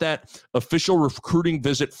 Fill out that official recruiting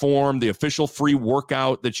visit form, the official free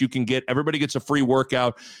workout that you can get. Everybody gets a free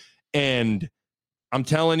workout. And I'm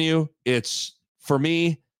telling you, it's, for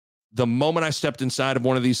me, the moment I stepped inside of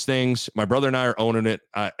one of these things, my brother and I are owning it.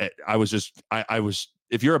 I was,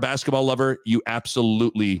 if you're a basketball lover, you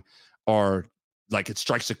absolutely are, like, it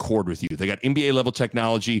strikes a chord with you. They got NBA level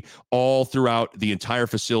technology all throughout the entire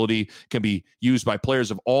facility, can be used by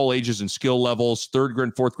players of all ages and skill levels, third grade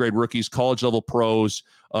and fourth grade rookies, college level pros.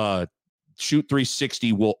 Shoot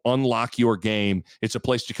 360 will unlock your game. It's a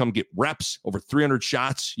place to come get reps, over 300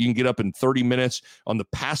 shots. You can get up in 30 minutes on the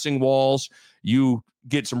passing walls. You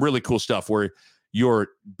get some really cool stuff where you're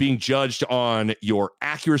being judged on your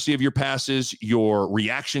accuracy of your passes, your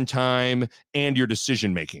reaction time, and your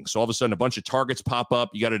decision making. So all of a sudden, a bunch of targets pop up.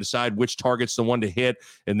 You got to decide which target's the one to hit,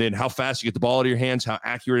 and then how fast you get the ball out of your hands, how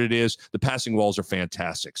accurate it is. The passing walls are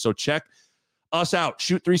fantastic. So check us out.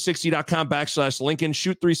 Shoot360.com/Lincoln.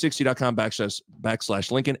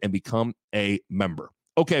 Shoot360.com/Lincoln and become a member.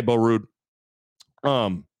 Okay, Bo Ruud.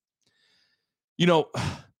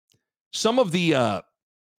 Some of the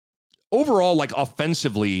overall, like,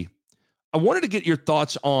 offensively, I wanted to get your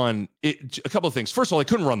thoughts on it. A couple of things. First of all, they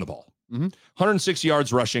couldn't run the ball. 106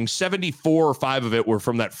 yards rushing, 74 or 5 of it were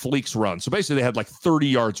from that Fleeks run. So basically, they had like 30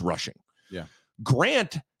 yards rushing. Yeah.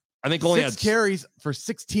 Grant, I think, only had 6 carries for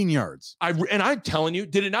 16 yards. And I'm telling you,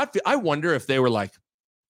 did it not feel, I wonder if they were like,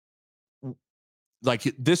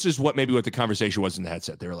 this is what the conversation was in the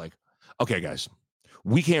headset. They were like, okay, guys,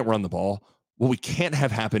 we can't run the ball. What we can't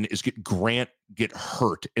have happen is Grant get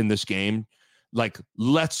hurt in this game. Like,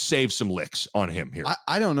 let's save some licks on him here.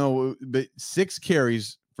 I don't know, but 6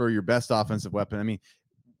 carries for your best offensive weapon. I mean,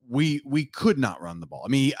 we could not run the ball. I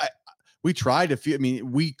mean, we tried a few. I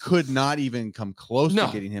mean, we could not even come close to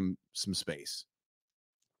getting him some space.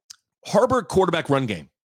 Harburg quarterback run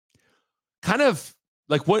game, kind of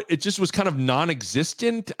like what it just was kind of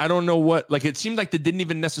non-existent. I don't know what, like, it seemed like they didn't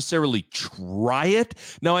even necessarily try it.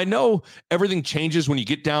 Now, I know everything changes when you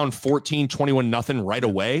get down 14-21-0 right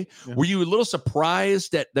away. Yeah. Were you a little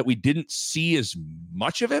surprised that we didn't see as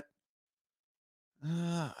much of it?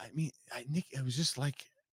 I mean, Nick, it was just like,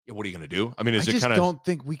 yeah, what are you going to do? I mean, I just don't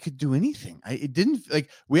think we could do anything. It didn't, like,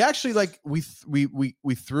 we actually, like, we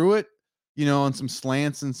threw it, on some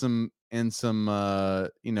slants and some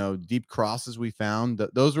deep crosses we found.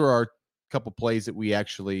 Those were our couple plays that we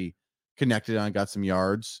actually connected on, got some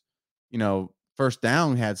yards. First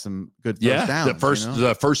down, had some good first downs. The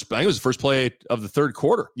first, I think it was the first play of the third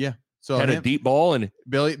quarter. Yeah. So had a deep ball, and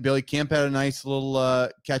Billy Kemp had a nice little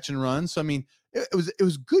catch and run. So, I mean, it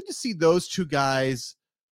was good to see those two guys.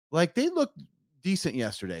 Like, they looked decent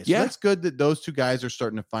yesterday. So that's good that those two guys are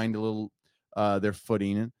starting to find a little their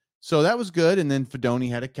footing. So that was good. And then Fedoni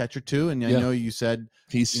had a catch or two. And I know you said,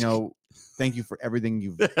 thank you for everything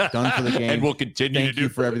you've done for the game. And we'll continue to do. Thank you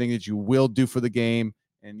for everything that you will do for the game.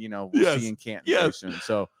 And, we'll see in Canton very soon.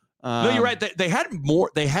 So, no, you're right. They had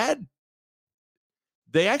more. They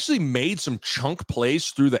actually made some chunk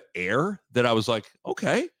plays through the air that I was like,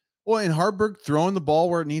 okay. Well, and Harburg throwing the ball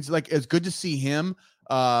where it needs, like, it's good to see him.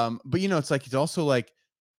 But it's like, he's also like,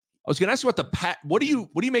 I was going to ask you about what do you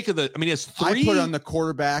make of the, I mean, it's 3. I put on the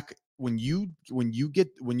quarterback when you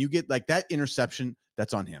get like that interception,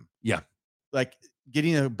 that's on him. Yeah. Like,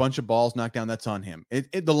 getting a bunch of balls knocked down, that's on him.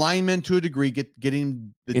 The linemen, to a degree,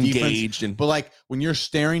 getting the engaged defense, but like when you're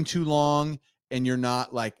staring too long and you're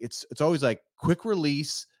not, like, it's always like quick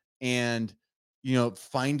release and,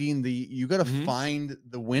 finding you got to find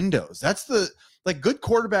the windows. That's like, good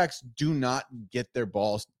quarterbacks do not get their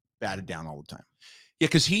balls batted down all the time. Yeah,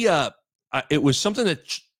 because it was something that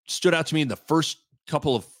stood out to me in the first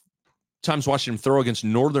couple of times watching him throw against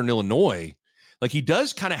Northern Illinois. Like, he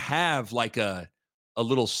does kind of have like a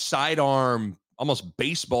little sidearm, almost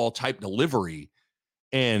baseball type delivery,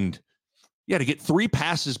 and to get 3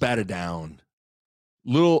 passes batted down, a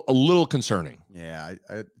little concerning. Yeah,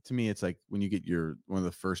 to me, it's like when you get one of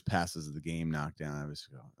the first passes of the game knocked down, I was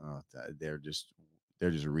going, oh, they're just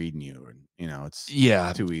reading you, and it's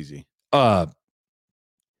too easy. So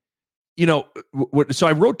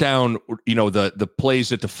I wrote down, the plays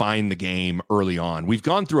that define the game early on. We've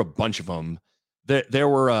gone through a bunch of them. There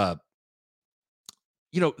were,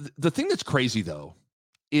 the thing that's crazy, though,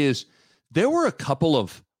 is there were a couple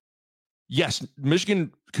of, yes,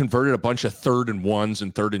 Michigan converted a bunch of 3rd and 1s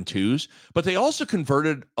and 3rd and 2s, but they also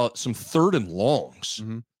converted some 3rd and longs.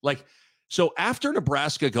 Mm-hmm. Like, so after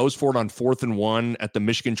Nebraska goes for it on 4th and 1 at the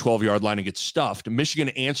Michigan 12-yard line and gets stuffed, Michigan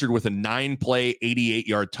answered with a 9-play,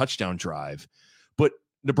 88-yard touchdown drive. But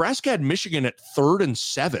Nebraska had Michigan at 3rd and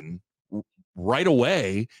 7 right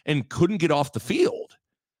away and couldn't get off the field.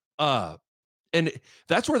 And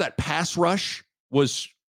that's where that pass rush was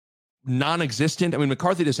non-existent. I mean,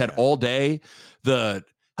 McCarthy just had all day. How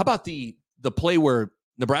about the play where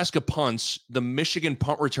Nebraska punts, the Michigan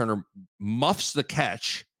punt returner muffs the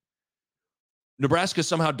catch. Nebraska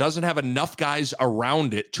somehow doesn't have enough guys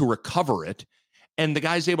around it to recover it. And the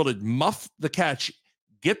guy's able to muff the catch,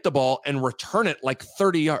 get the ball, and return it like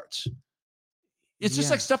 30 yards. It's just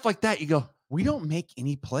like stuff like that. You go, we don't make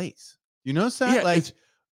any plays. You notice that? Yeah, like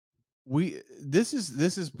this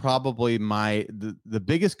is probably the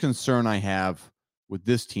biggest concern I have with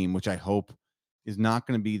this team, which I hope is not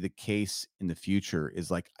going to be the case in the future, is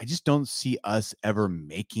like, I just don't see us ever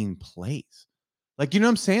making plays. Like, you know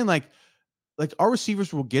what I'm saying? Like our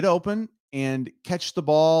receivers will get open and catch the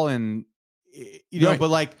ball and, you know, but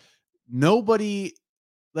like nobody,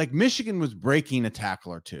 like Michigan was breaking a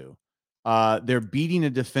tackle or two. They're beating a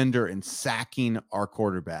defender and sacking our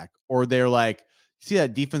quarterback, or they're like, see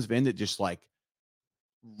that defensive end that just like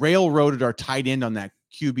railroaded our tight end on that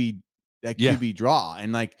QB draw.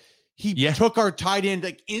 And like, he took our tight end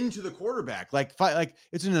like into the quarterback, like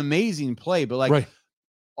it's an amazing play, but like,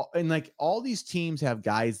 and like all these teams have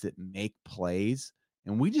guys that make plays,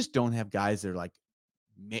 and we just don't have guys that are like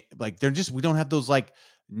we don't have those like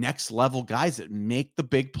next level guys that make the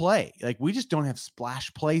big play. Like we just don't have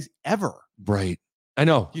splash plays ever. Right. I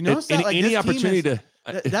know. You know, like any opportunity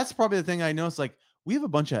that's probably the thing I know. It's like we have a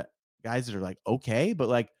bunch of guys that are like, okay, but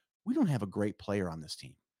like we don't have a great player on this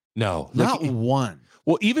team. No, not one.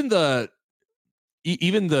 Well, even the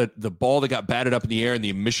ball that got batted up in the air and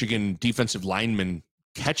the Michigan defensive lineman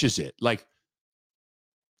catches it. Like,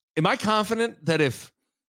 am I confident that if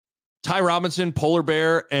Ty Robinson, Polar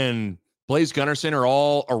Bear, and Blaze Gunnarsson are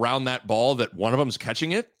all around that ball, that one of them is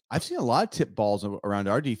catching it? I've seen a lot of tip balls around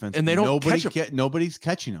our defense, and they don't nobody's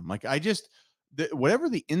catching them. Like whatever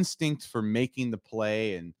the instinct for making the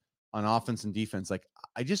play and on offense and defense, like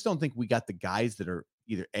I just don't think we got the guys that are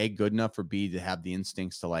either A, good enough, or B, to have the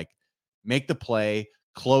instincts to like make the play,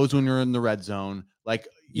 close when you're in the red zone, like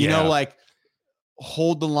you know, like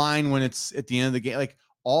hold the line when it's at the end of the game, like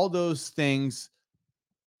all those things.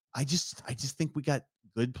 I just think we got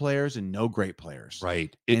good players and no great players.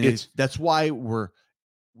 Right. That's why we're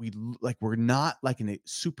not like a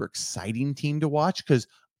super exciting team to watch, because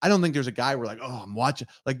I don't think there's a guy we're like, oh, I'm watching.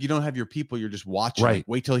 Like you don't have your people, you're just watching. Right. Like,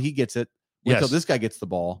 wait till he gets it. Wait till this guy gets the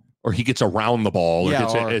ball, or he gets around the ball.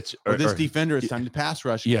 Or this defender, it's time to pass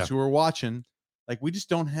rush. That's who we're watching. Like we just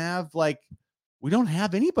don't have we don't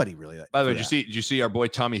have anybody really. By the way, did you see our boy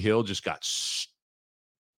Tommy Hill just got stuck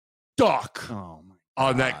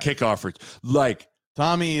on that kickoff? Like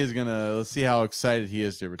Tommy is let's see how excited he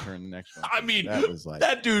is to return the next one. I mean, that was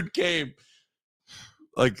that dude came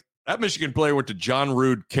like that Michigan player went to John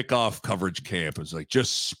Rood kickoff coverage camp. It was like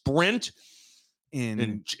just sprint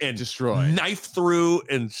and destroy, knife through.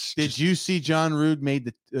 And did you see John Rood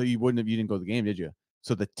made you didn't go to the game, did you?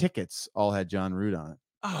 So the tickets all had John Rood on it.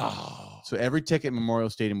 Oh, so every ticket in Memorial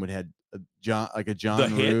Stadium would have a John the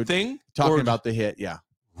Rood hit thing talking about the hit. Yeah.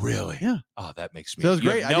 Really? Yeah. Oh, that makes me. That was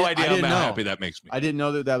great. No idea how happy that makes me. I didn't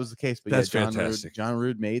know that was the case, but that's fantastic. John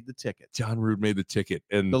Rood made the ticket. John Rood made the ticket,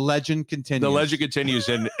 and the legend continues.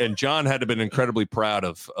 And John had to have been incredibly proud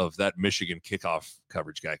of that Michigan kickoff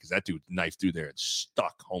coverage guy, because that dude knifed through there and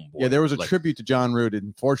stuck homeboy. Yeah, there was a tribute to John Rood, and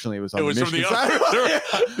unfortunately, it was on the Michigan side.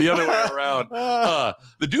 The other way around.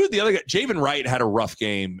 The other guy, Javen Wright, had a rough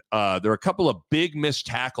game. There were a couple of big missed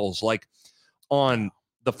tackles, like on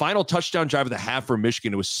the final touchdown drive of the half for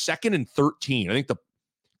Michigan. It was 2nd and 13. I think the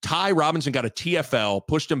Ty Robinson got a TFL,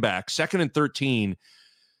 pushed him back. 2nd and 13.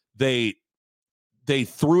 They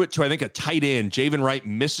threw it to, I think, a tight end. Javen Wright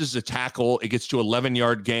misses a tackle. It gets to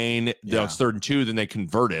 11-yard gain. Yeah. It's 3rd and 2. Then they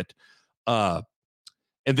convert it. And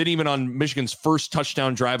then even on Michigan's first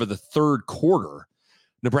touchdown drive of the third quarter,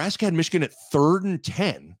 Nebraska had Michigan at 3rd and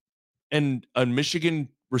 10. And a Michigan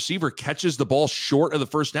receiver catches the ball short of the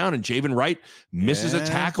first down, and Javen Wright misses a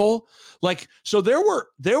tackle. Like, so there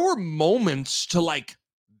were moments to like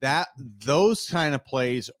that. Those kind of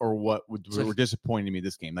plays are what were disappointing me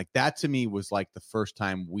this game. Like that to me was like the first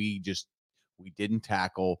time we didn't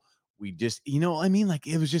tackle. We just, you know, I mean, like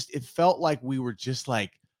it felt like we were just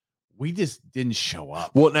like, we just didn't show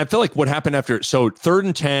up. Well, and I feel like what happened after, so 3rd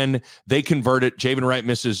and 10, they convert it. Javen Wright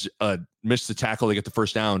missed the tackle. They get the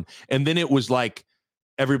first down. And then it was like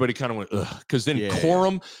everybody kind of went, ugh. Because then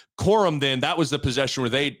Corum, then that was the possession where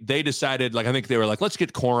they decided, like, I think they were like, let's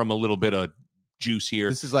get Corum a little bit of juice here.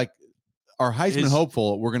 This is like our Heisman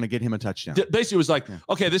hopeful. We're going to get him a touchdown. Basically, it was like,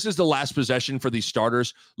 okay, this is the last possession for these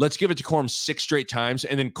starters. Let's give it to Corum 6 straight times.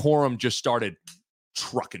 And then Corum just started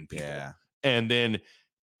trucking people. Yeah. And then,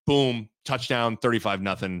 boom, touchdown,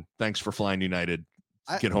 35-0. Thanks for flying United.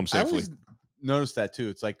 Get home safely. I always noticed that too.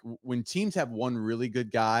 It's like when teams have one really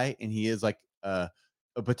good guy and he is like a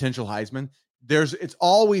potential Heisman, it's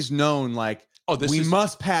always known like, we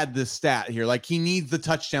must pad this stat here. Like he needs the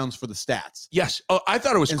touchdowns for the stats. Yes. Oh, I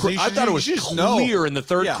thought it was. I thought it was clear in the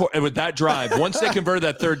third quarter with that drive. Once they converted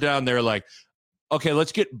that third down, they're like, okay,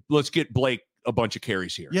 let's get Blake a bunch of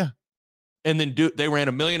carries here. Yeah. And then they ran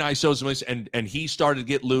a million ISOs and he started to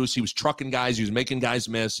get loose. He was trucking guys. He was making guys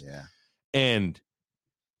miss. Yeah. And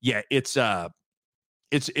yeah, it's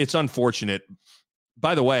unfortunate.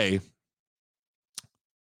 By the way,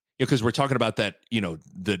 because we're talking about that,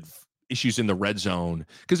 the issues in the red zone,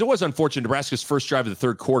 because it was unfortunate. Nebraska's first drive of the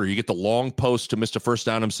third quarter, you get the long post to miss a first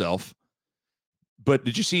down himself. But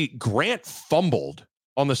did you see Grant fumbled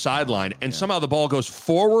on the sideline and somehow the ball goes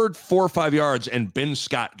forward 4 or 5 yards and Ben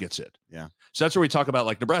Scott gets it? Yeah. So that's where we talk about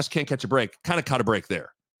like Nebraska can't catch a break. Kind of caught a break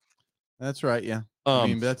there. That's right. Yeah. I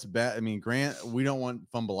mean, that's bad. I mean, Grant, we don't want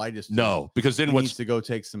fumbleitis. No, because then he needs to go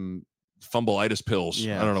take some fumbleitis pills.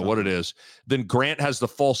 Yeah, I don't know what it is. Then Grant has the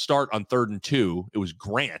false start on 3rd and 2. It was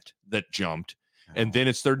Grant that jumped. And then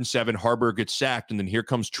it's 3rd and 7. Harburg gets sacked. And then here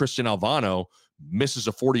comes Tristan Alvano, misses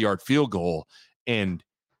a 40-yard field goal. And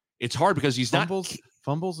it's hard because he's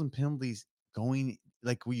fumbles and penalties going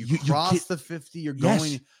like when you cross the 50, you're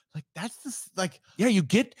going like that's the like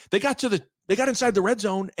they got inside the red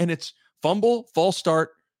zone and it's fumble, false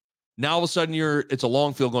start. Now all of a sudden it's a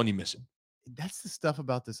long field goal and you miss it. That's the stuff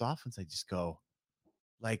about this offense. I just go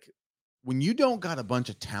like when you don't got a bunch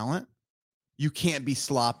of talent, you can't be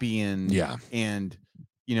sloppy and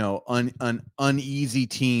uneasy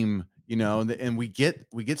team, and we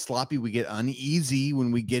get sloppy, we get uneasy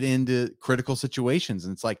when we get into critical situations.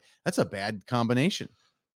 And it's like, that's a bad combination.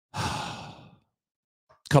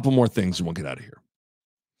 Couple more things and we'll get out of here.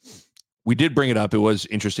 We did bring it up. It was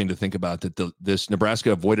interesting to think about that this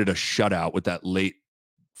Nebraska avoided a shutout with that late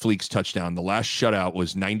Fleeks touchdown. The last shutout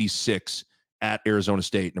was 96 at Arizona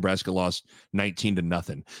State. Nebraska lost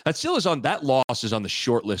 19-0. That loss is on the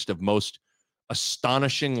short list of most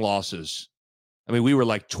astonishing losses. I mean, we were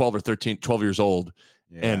like 12 years old.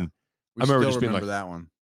 Yeah. And I remember just being like that one.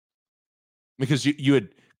 Because you had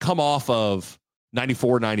come off of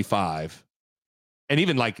 94, 95 and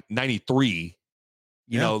even like 93,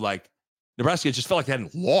 like Nebraska just felt like they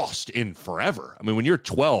hadn't lost in forever. I mean, when you're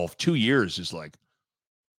 12, 2 years is like,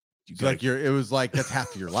 it was like that's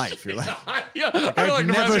half of your life. You're like, I've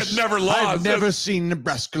never lost. I've never seen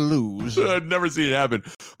Nebraska lose. I've never seen it happen.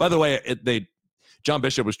 By the way, John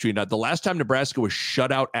Bishop was tweeting out the last time Nebraska was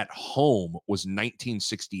shut out at home was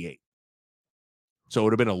 1968. So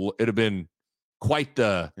it'd have been quite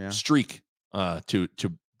the streak to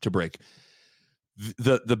break.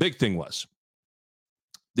 The big thing was,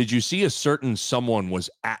 did you see a certain someone was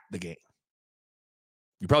at the game?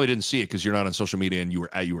 You probably didn't see it because you're not on social media and you were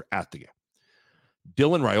at the game.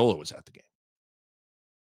 Dylan Raiola was at the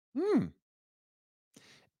game.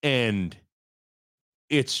 And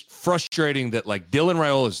it's frustrating that like Dylan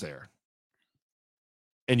Raiola is there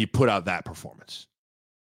and you put out that performance.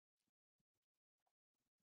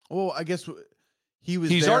 Well, I guess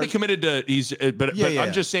he's already committed to but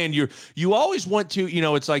I'm just saying you always want to,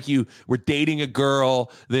 it's like you were dating a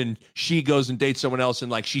girl, then she goes and dates someone else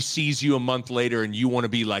and like she sees you a month later and you want to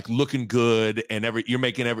be like looking good and you're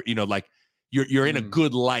making like you're in a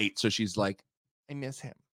good light. So she's like, I miss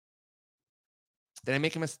him. Did I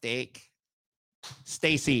make a mistake?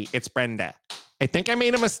 Stacy, it's Brenda. I think I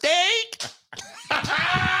made a mistake.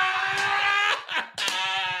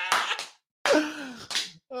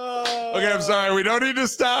 Okay, I'm sorry. We don't need to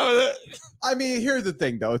stop with it. I mean, here's the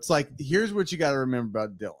thing, though. It's like, here's what you got to remember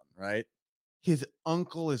about Dylan, right? His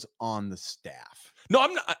uncle is on the staff. No,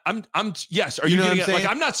 I'm not. Yes. Are you getting it? Like,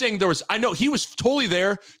 I'm not saying there was. I know he was totally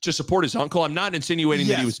there to support his uncle. I'm not insinuating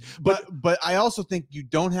that he was. But I also think you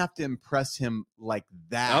don't have to impress him like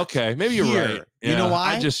that. Okay, maybe you're right. Yeah, you know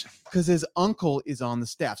why? Because his uncle is on the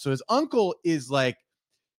staff. So his uncle is like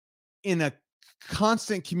in a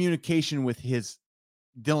constant communication with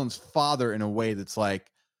Dylan's father in a way that's like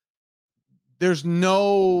there's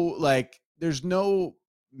no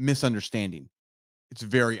misunderstanding. It's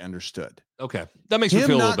very understood. Okay, that makes me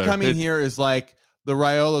feel a little better. Him not coming here is like the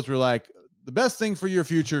Raiolas were like, the best thing for your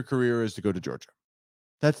future career is to go to Georgia.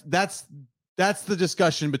 That's the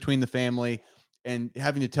discussion between the family, and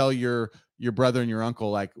having to tell your brother and your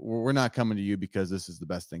uncle, like, we're not coming to you because this is the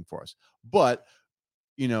best thing for us. But,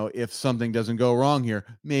 if something doesn't go wrong here,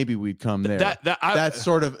 maybe we'd come there. That's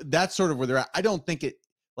sort of where they're at. I don't think it,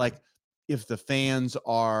 like, if the fans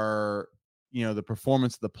are, the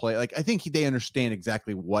performance of the play, like, I think they understand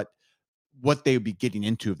exactly what they would be getting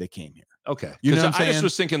into if they came here. Okay. You know what I'm I saying? just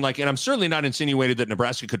was thinking, like, and I'm certainly not insinuated that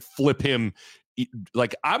Nebraska could flip him.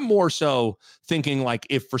 Like, I'm more so thinking, like,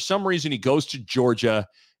 if for some reason he goes to Georgia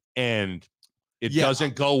and it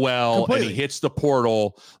doesn't go well and he hits the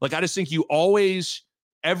portal, like, I just think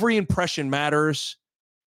every impression matters.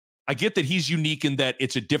 I get that he's unique in that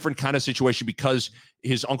it's a different kind of situation because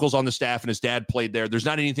his uncle's on the staff and his dad played there. There's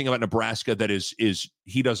not anything about Nebraska that is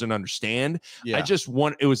he doesn't understand. Yeah.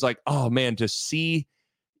 It was like, oh man, to see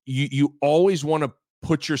you always want to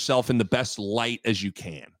put yourself in the best light as you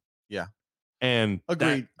can. Yeah. And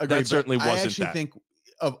agreed. That certainly wasn't I actually think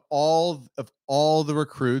of all the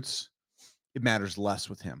recruits, it matters less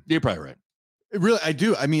with him. You're probably right. I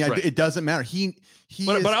do. I mean, right. It doesn't matter.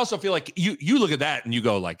 But I also feel like you look at that and you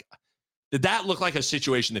go, like, did that look like a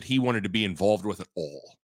situation that he wanted to be involved with at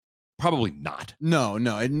all? Probably not. No.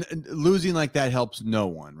 And losing like that helps no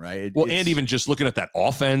one, right? And even just looking at that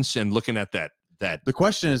offense and looking at that. The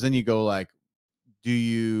question is, then you go, like, then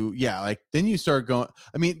you start going.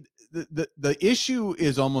 I mean, the issue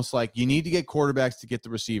is almost like you need to get quarterbacks to get the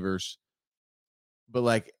receivers, but,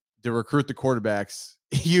 like, to recruit the quarterbacks,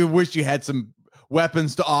 you wish you had some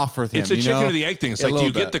weapons to offer them. It's a chicken or the egg thing. It's like, do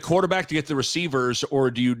you get the quarterback to get the receivers, or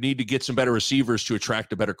do you need to get some better receivers to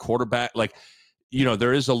attract a better quarterback? Like,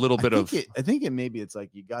 there is a little bit of. I think it's like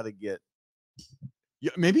you got to get.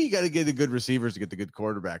 Maybe you got to get the good receivers to get the good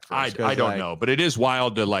quarterback first. I don't know, but it is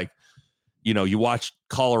wild to, like, you watch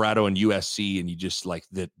Colorado and USC, and you just, like,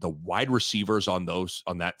 the wide receivers on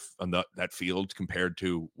that field compared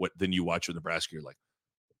to what then you watch with Nebraska. You're like,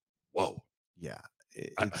 whoa, yeah.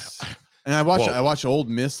 And I watched Ole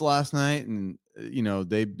Miss last night, and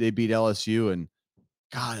they beat LSU, and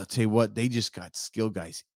God, I'll tell you what, they just got skill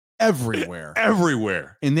guys everywhere.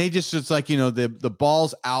 And they it's like, the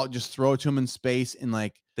ball's out, just throw it to them in space, and,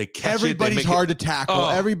 like, they catch everybody's hard to tackle.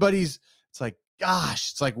 Everybody's, it's like,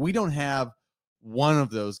 gosh, it's like we don't have one of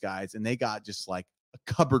those guys, and they got just like a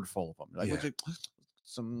cupboard full of them. Like,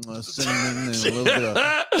 some cinnamon and a little bit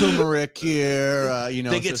of turmeric here.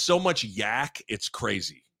 They get so much yak, it's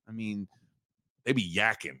crazy. I mean, they be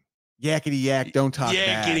yakking. Yakety yak, don't talk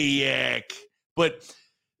yakety yak. But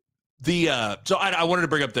so I wanted to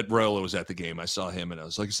bring up that Royal was at the game. I saw him, and I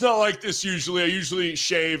was like, it's not like this usually. I usually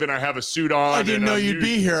shave and I have a suit on. I didn't know you'd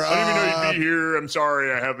be here. I didn't even know you'd be here. I'm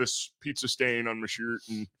sorry. I have this pizza stain on my shirt.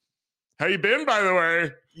 And how you been, by the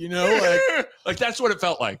way? Like that's what it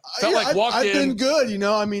felt like. I've been good.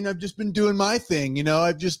 I mean, I've just been doing my thing.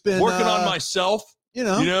 I've just been working on myself.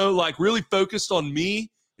 Like, really focused on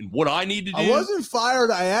me and what I need to do. I wasn't fired.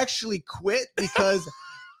 I actually quit because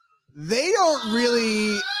they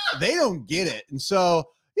don't get it. And so,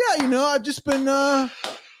 I've just been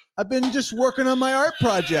just working on my art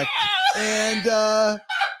project, and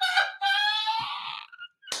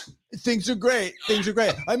things are great.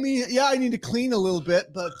 I mean, I need to clean a little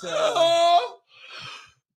bit, but oh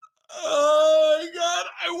my God,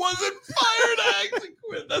 I wasn't fired. I actually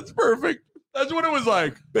quit. That's perfect. That's what it was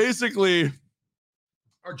like. Basically,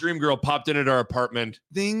 our dream girl popped in at our apartment.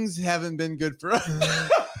 Things haven't been good for us.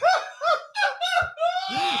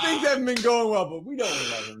 Things haven't been going well, but we don't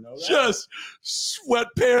let her know that. Just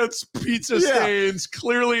sweatpants, pizza stains,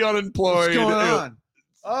 clearly unemployed. What's going on?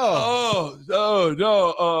 Oh no.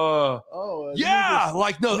 Yeah,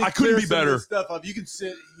 I couldn't be better. Stuff up. You can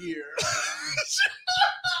sit here.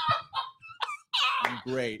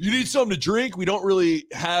 Great. You need something to drink? I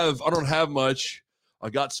don't have much. I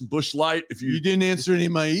got some Busch Light. If you didn't answer any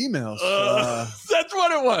of my emails. That's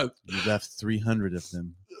what it was. You left 300 of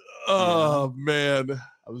them. Oh, man.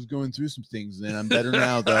 I was going through some things then. I'm better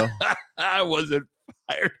now, though. I wasn't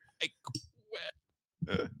fired. I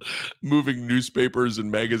quit. Moving newspapers and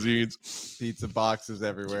magazines. Pizza boxes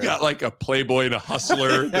everywhere. You got like a Playboy and a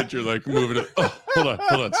Hustler that you're like moving it. Oh, hold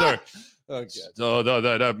on. Sorry. Okay. Oh,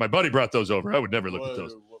 no, my buddy brought those over. I would never look at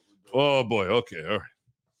those. Oh, boy. Okay.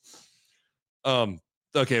 All right.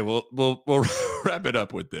 Okay, we'll wrap it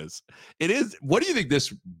up with this. What do you think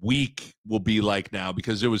this week will be like now?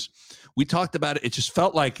 Because we talked about it. It just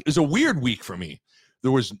felt like it was a weird week for me.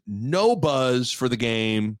 There was no buzz for the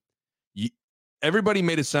game. Everybody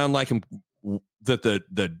made it sound like that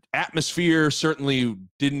the atmosphere certainly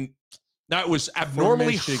didn't. Now, it was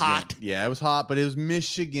abnormally hot. Yeah, it was hot, but it was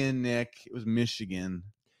Michigan, Nick. It was Michigan.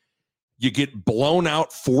 You get blown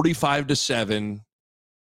out 45-7.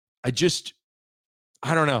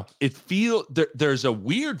 I don't know. There's a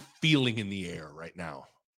weird feeling in the air right now.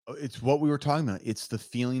 It's what we were talking about. It's the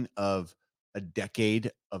feeling of a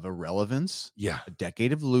decade of irrelevance. Yeah. A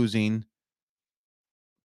decade of losing.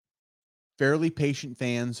 Fairly patient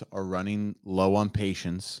fans are running low on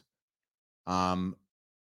patience.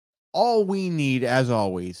 All we need, as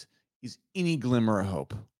always, is any glimmer of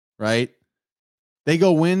hope, right? They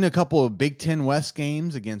go win a couple of Big Ten West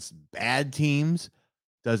games against bad teams.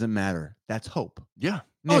 Doesn't matter. That's hope. Yeah.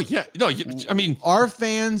 Nick, yeah. No, I mean, our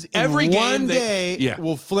fans every in game one day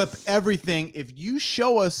will flip everything. If you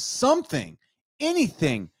show us something,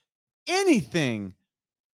 anything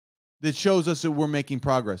that shows us that we're making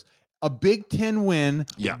progress. A Big Ten win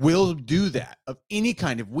will do that of any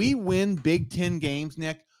kind. If we win Big Ten games,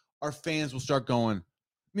 Nick, our fans will start going. I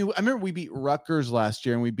mean, I remember we beat Rutgers last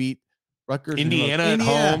year, and we beat Rutgers, Indiana at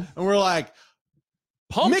home, and we're like,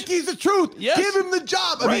 pumped. Mickey's the truth. Yes. Give him the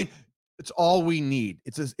job. Right. I mean, it's all we need.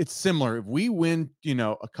 It's similar. If we win,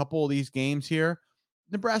 a couple of these games here,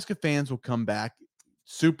 Nebraska fans will come back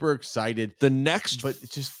super excited. The next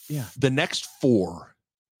 4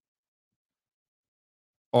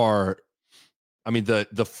 are, I mean,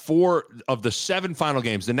 the 4 of the 7 final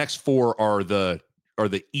games, the next 4 are the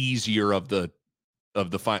easier of the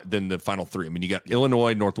than the final 3. I mean, you got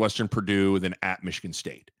Illinois, Northwestern, Purdue, then at Michigan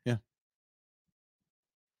State. Yeah.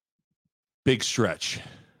 Big stretch.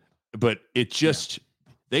 But it just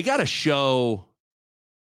they got to show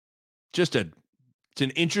it's an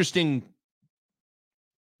interesting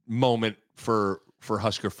moment for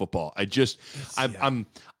Husker football. I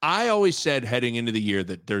always said heading into the year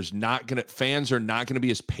that fans are not going to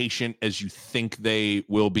be as patient as you think they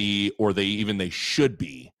will be, or they should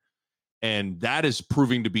be. And that is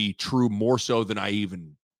proving to be true more so than I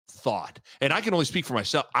even thought. And I can only speak for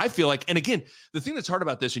myself. I feel like, and again, the thing that's hard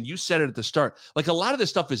about this, and you said it at the start, like a lot of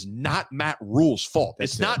this stuff is not Matt Rule's fault.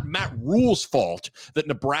 It's not Matt Rule's fault that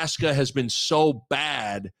Nebraska has been so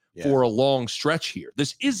bad for a long stretch here.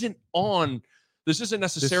 This isn't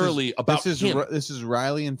necessarily about him. This is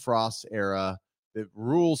Riley and Frost's era that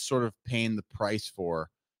Rule's sort of paying the price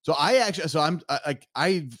for. So I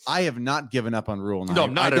have not given up on Rule. No,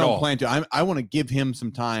 not at all. I don't plan to. I want to give him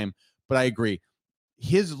some time, but I agree.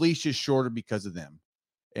 His leash is shorter because of them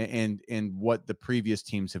and what the previous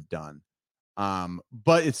teams have done.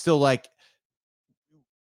 But it's still like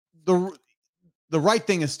the right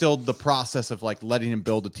thing is still the process of like letting him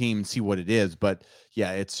build a team and see what it is. But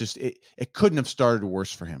yeah, it's just, it couldn't have started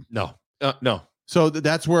worse for him. No. So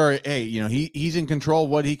that's where, hey, he's in control of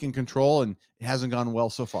what he can control, and it hasn't gone well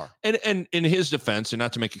so far. And in his defense, and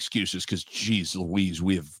not to make excuses, because geez Louise,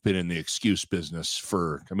 we have been in the excuse business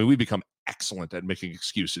we've become excellent at making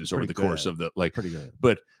excuses over the course of pretty good.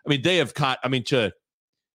 But I mean, they have caught,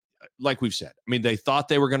 like we've said, they thought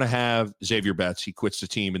they were going to have Xavier Betts. He quits the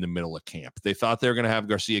team in the middle of camp. They thought they were going to have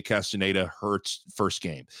Garcia Castaneda hurts first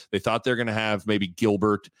game. They thought they were going to have maybe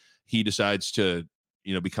Gilbert. He decides to,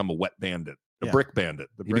 become a wet bandit. Brick bandit.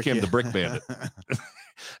 He became the brick bandit.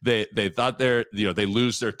 They thought they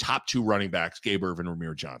lose their top 2 running backs, Gabe Irvin and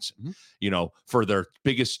Ramir Johnson. Mm-hmm. For their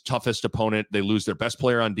biggest, toughest opponent, they lose their best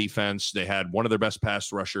player on defense. They had one of their best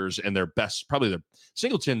pass rushers, and their best, probably their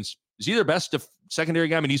Singleton's is he their best secondary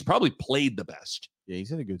guy? I mean, he's probably played the best. Yeah, he's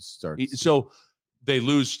had a good start. So they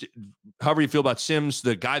lose. However you feel about Sims,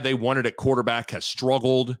 the guy they wanted at quarterback has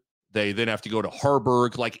struggled. They then have to go to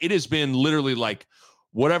Harburg. Like, it has been literally like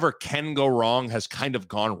whatever can go wrong has kind of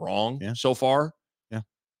gone wrong so far. Yeah.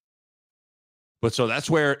 But so that's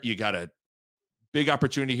where you got a big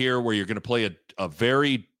opportunity here where you're going to play a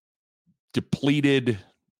very depleted,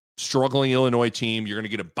 struggling Illinois team. You're going to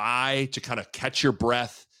get a bye to kind of catch your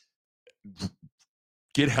breath,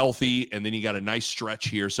 get healthy, and then you got a nice stretch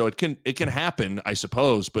here. So it can happen, I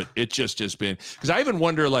suppose, but it just has been, because I even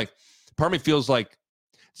wonder, like, part of me feels like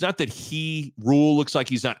it's not that Rule looks like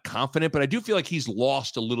he's not confident, but I do feel like he's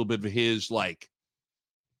lost a little bit of his, like,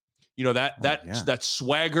 that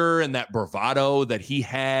swagger and that bravado that he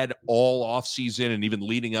had all off season and even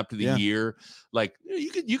leading up to the year. Like,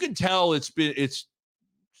 you can tell it's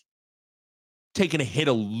taken a hit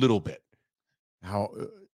a little bit.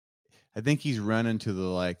 I think he's run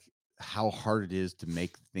into how hard it is to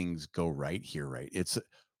make things go right here. Right.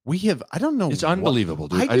 I don't know. It's unbelievable,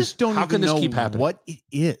 dude. I just don't how can this know keep happening? What it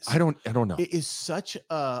is. I don't know. It is such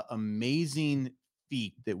a amazing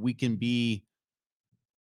feat that we can be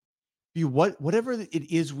whatever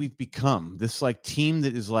it is we've become, this like team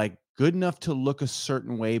that is like good enough to look a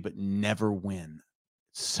certain way, but never win.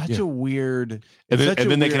 Such a weird, and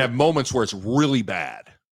then they can have moments where it's really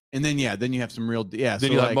bad. And then then you have some real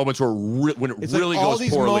Then you have moments where when it really all goes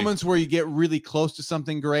these poorly. moments where you get really close to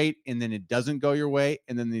something great and then it doesn't go your way,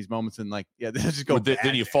 and then these moments in they just go bad.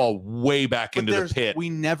 Then you fall way back into the pit. We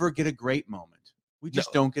never get a great moment. We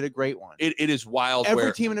just don't get a great one. It is wild.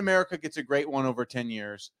 Every team in America gets a great one over 10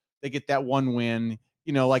 years. They get that one win.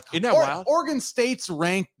 Isn't that wild? Oregon State's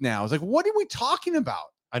ranked now. It's like, what are we talking about?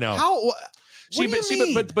 I know. How?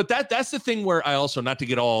 But that's the thing where I also, not to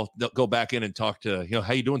go back in and talk to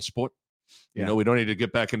how you doing, sport. We don't need to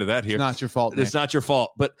get back into that here. It's not your fault. It's not your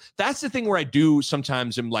fault. But that's the thing where I do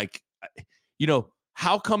sometimes am like,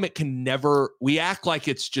 how come it can never, we act like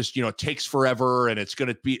it's just, it takes forever and it's going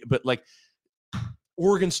to be, but like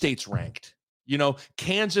Oregon State's ranked,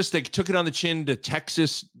 Kansas, they took it on the chin to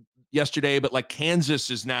Texas yesterday, but like Kansas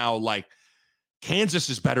is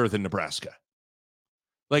better than Nebraska.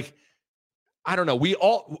 Like, I don't know. I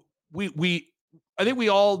think we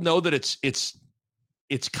all know that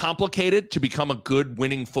it's complicated to become a good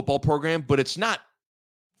winning football program, but it's not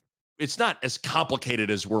as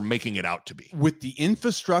complicated as we're making it out to be. With the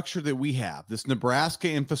infrastructure that we have, this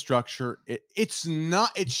Nebraska infrastructure, it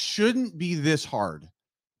shouldn't be this hard.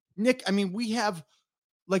 Nick, I mean, we have,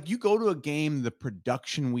 like, you go to a game, the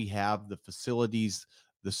production we have, the facilities,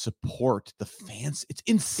 the support, the fans, it's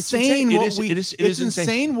insane. It is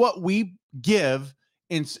insane what we give,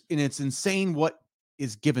 and it's insane what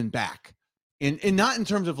is given back. And not in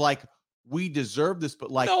terms of like we deserve this,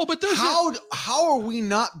 but like how are we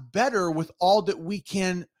not better with all that we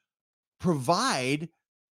can provide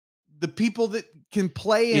the people that can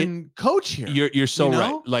play and coach here? You're so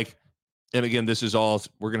right. Like, and again, this is all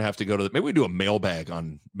we're gonna have to go to. Maybe we do a mailbag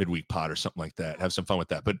on midweek pod or something like that. Have some fun with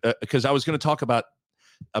that. But because I was going to talk about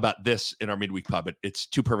this in our midweek pod, but it's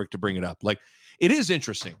too perfect to bring it up. Like, it is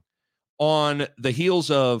interesting. On the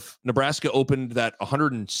heels of Nebraska opened that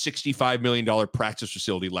 $165 million practice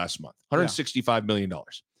facility last month, $165 million.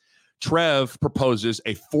 Trev proposes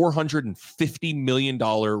a $450 million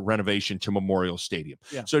renovation to Memorial Stadium.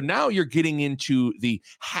 Yeah. So now you're getting into the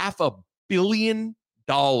 $500 million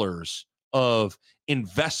of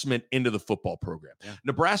investment into the football program. Yeah.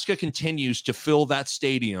 Nebraska continues to fill that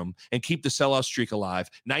stadium and keep the sellout streak alive.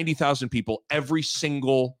 90,000 people every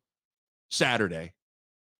single Saturday.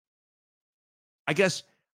 I guess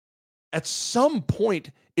at some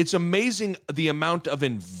point, it's amazing the amount of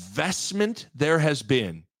investment there has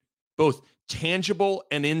been, both tangible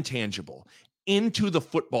and intangible, into the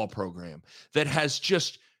football program that has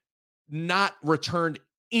just not returned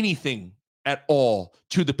anything at all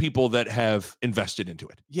to the people that have invested into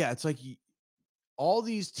it. Yeah, it's like all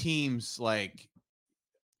these teams, like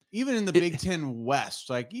even in the Big Ten West,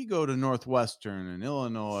 like you go to Northwestern and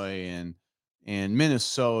Illinois and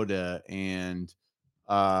Minnesota and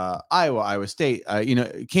Iowa State,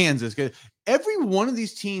 Kansas. Every one of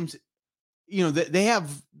these teams,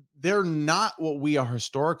 they're not what we are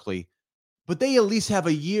historically, but they at least have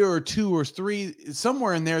a year or two or three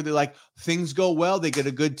somewhere in there. They're like, things go well. They get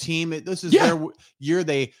a good team. This is their year.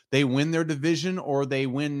 They win their division or they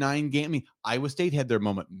win 9 games. I mean, Iowa State had their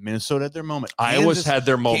moment. Minnesota had their moment. Iowa's had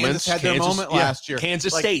their moments. Kansas had their moment last year.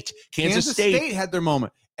 Kansas State had their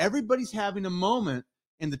moment. Everybody's having a moment,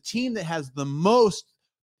 and the team that has the most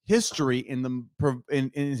history and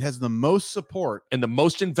has the most support and the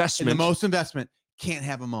most investment can't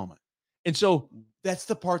have a moment. And so that's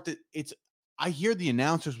the part that I hear the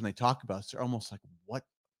announcers when they talk about it, they're almost like, what?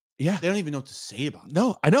 Yeah. They don't even know what to say about it.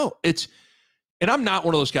 No, I know. And I'm not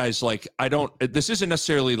one of those guys, like, this isn't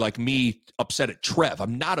necessarily like me upset at Trev.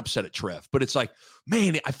 I'm not upset at Trev, but it's like,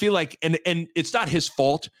 man, I feel like, and it's not his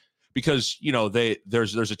fault, because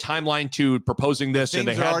there's a timeline to proposing this, and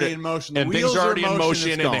they had already in motion. And things are already in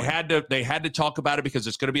motion, and they had to talk about it because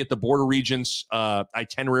it's going to be at the Board of Regents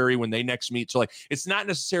itinerary when they next meet. So like, it's not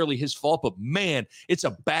necessarily his fault, but man, it's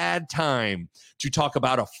a bad time to talk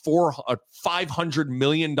about a $500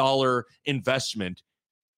 million investment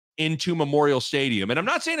into Memorial Stadium. And I'm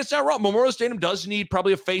not saying it's not wrong. Memorial Stadium does need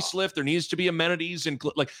probably a facelift. There needs to be amenities and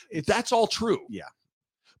that's all true. Yeah,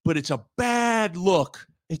 but it's a bad look.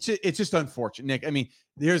 It's just unfortunate, Nick. I mean,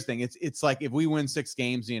 here's the thing. It's like if we win 6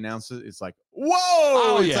 games, the announcer, it's like,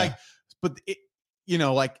 whoa. It's like, but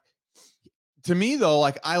like, to me though,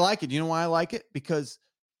 like, I like it. You know why I like it? Because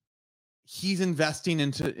he's investing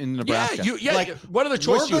in Nebraska. Yeah, like, what other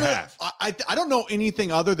choice you have? I don't know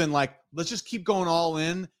anything other than like, let's just keep going all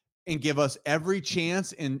in and give us every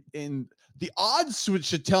chance. And the odds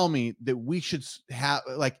should tell me that we should have,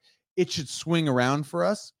 like, it should swing around for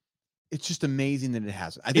us. It's just amazing that it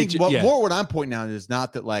hasn't. I think what I'm pointing out is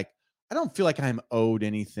not that, like, I don't feel like I'm owed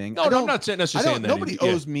anything. No, I'm not necessarily saying that. Nobody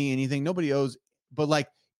owes me anything. Nobody owes, but like,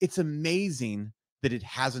 it's amazing that it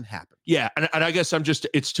hasn't happened. Yeah. And I guess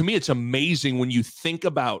to me, it's amazing when you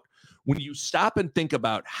stop and think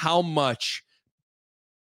about how much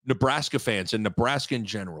Nebraska fans and Nebraska in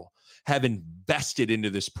general have invested into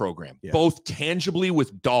this program, both tangibly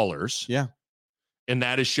with dollars. Yeah. And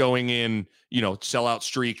that is showing in, sellout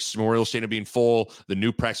streaks, Memorial Stadium being full, the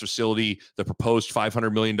new practice facility, the proposed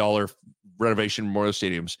 $500 million renovation Memorial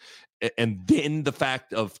Stadiums. And then the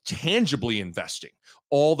fact of tangibly investing,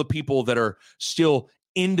 all the people that are still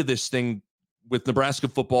into this thing with Nebraska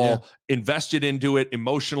football, invested into it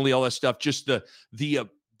emotionally, all that stuff. Just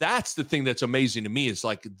that's the thing that's amazing to me is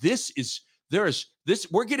like,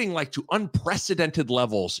 we're getting like to unprecedented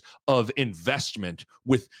levels of investment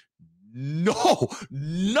with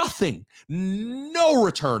nothing, no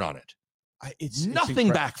return on it. It's nothing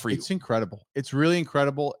back for you. It's incredible. It's really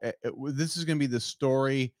incredible. This is going to be the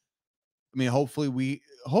story. I mean,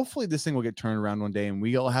 hopefully this thing will get turned around one day, and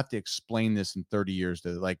we all have to explain this in 30 years to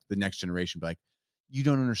like the next generation. But like, you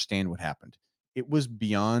don't understand what happened. It was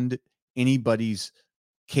beyond anybody's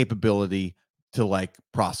capability to like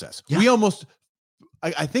process. Yeah.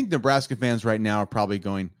 I think Nebraska fans right now are probably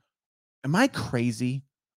going, am I crazy?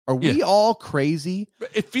 Are we all crazy?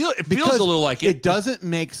 It feels a little like it doesn't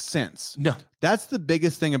make sense. No, that's the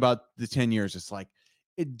biggest thing about the 10 years. It's like,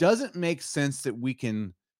 it doesn't make sense that we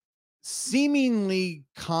can seemingly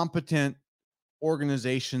competent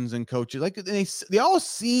organizations and coaches, like they all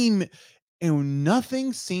seem, and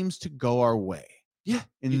nothing seems to go our way. Yeah.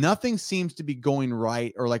 And nothing seems to be going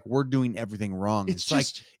right, or like we're doing everything wrong. It's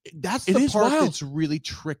just, like, that's the part wild. That's really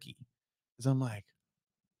tricky. Is I'm like,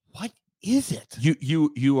 what is it?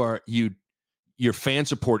 Your fan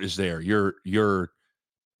support is there. Your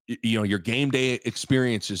game day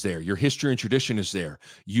experience is there. Your history and tradition is there.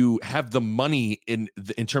 You have the money in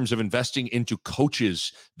terms of investing into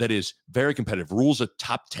coaches that is very competitive. Rule's a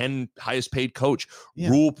top 10 highest paid coach. Yeah.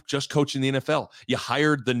 Rule just coaching the NFL. You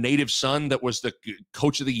hired the native son that was the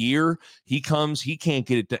coach of the year. He comes, he can't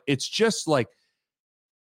get it done. It's just like,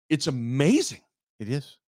 it's amazing. It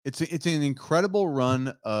is. It's an incredible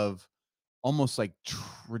run of almost like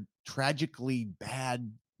tragically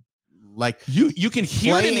bad. Like you can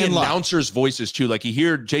hear it in the announcers' voices too. Like you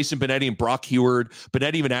hear Jason Benetti and Brock Heward.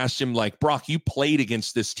 Benetti even asked him, like, Brock, you played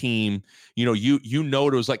against this team. You know,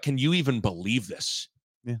 it was like, can you even believe this?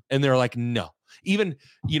 Yeah. And they're like, no. Even,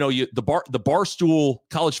 the Barstool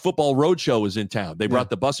College Football Roadshow was in town. They brought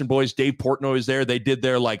the Bussin' Boys. Dave Portnoy was there. They did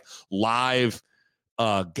their like live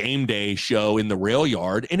game day show in the rail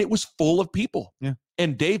yard, and it was full of people. Yeah.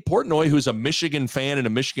 And Dave Portnoy, who's a Michigan fan and a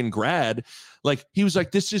Michigan grad, like he was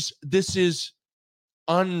like, this is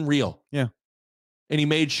unreal. Yeah. And he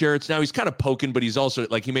made shirts. Now he's kind of poking, but he's also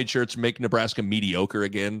like, he made shirts to make Nebraska mediocre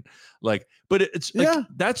again. Like, but it's like,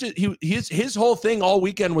 that's it. His whole thing all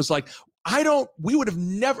weekend was like, we would have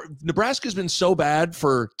never, Nebraska's been so bad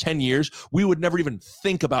for 10 years. We would never even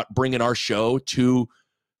think about bringing our show to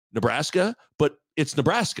Nebraska, but it's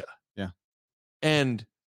Nebraska. Yeah. And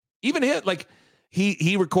even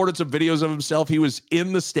he recorded some videos of himself. He was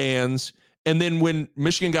in the stands. And then when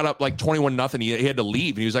Michigan got up like 21-0, he had to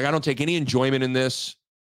leave. And he was like, I don't take any enjoyment in this.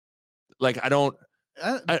 Like, I don't.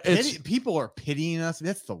 People are pitying us.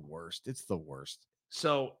 That's the worst. It's the worst.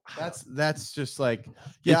 So that's just like,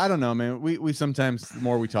 I don't know, man. We sometimes, the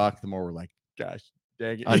more we talk, the more we're like, gosh,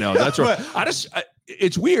 dang it. I know. That's right.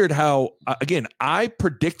 It's weird how, again, I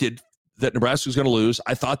predicted that Nebraska was going to lose.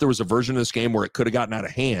 I thought there was a version of this game where it could have gotten out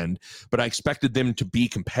of hand, but I expected them to be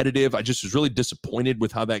competitive. I just was really disappointed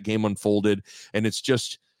with how that game unfolded. And it's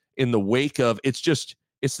just in the wake of,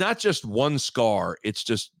 it's not just one scar. It's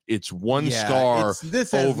one scar.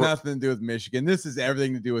 This has nothing to do with Michigan. This is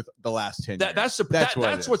everything to do with the last 10 years.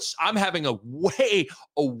 That's what's, I'm having a way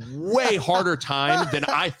harder time than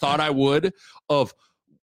I thought I would of.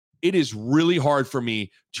 It is really hard for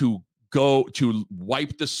me to go to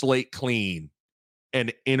wipe the slate clean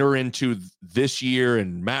and enter into this year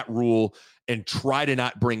and Matt Rule and try to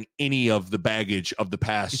not bring any of the baggage of the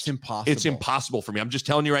past. It's impossible. It's impossible for me. I'm just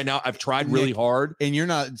telling you right now, I've tried really hard. And you're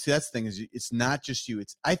not, see, that's the thing is it's not just you.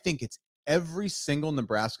 I think it's every single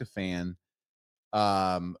Nebraska fan.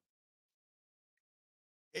 And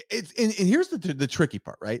here's the tricky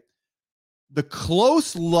part, right? The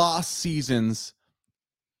close loss seasons,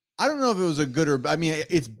 I don't know if it was a good or, I mean,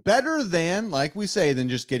 it's better than, like we say, than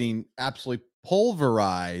just getting absolutely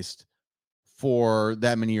pulverized for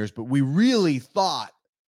that many years. But we really thought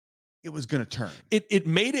it was going to turn. It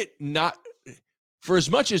made it not, for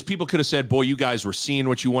as much as people could have said, boy, you guys were seeing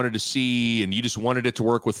what you wanted to see and you just wanted it to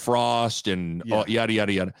work with Frost and yada,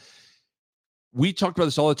 yada, yada. we talked about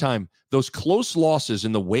this all the time. Those close losses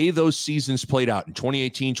and the way those seasons played out in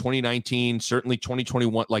 2018, 2019, certainly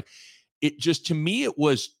 2021, like it just, to me, it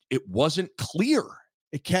wasn't clear.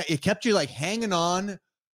 It kept you like hanging on.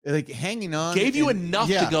 Gave you enough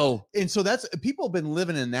to go. And so that's, people have been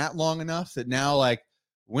living in that long enough that now, like,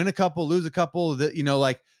 win a couple, lose a couple, that, you know,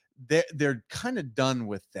 like they're kind of done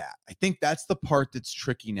with that. I think that's the part that's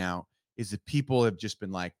tricky now, is that people have just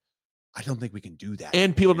been like, I don't think we can do that.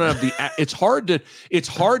 And people don't have the, it's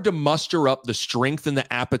hard to muster up the strength and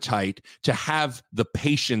the appetite to have the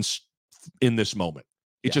patience in this moment.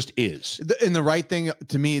 It just is. And the right thing,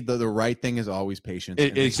 to me, the right thing is always patience.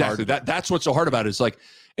 Exactly. That's what's so hard about it. It's like,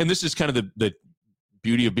 and this is kind of the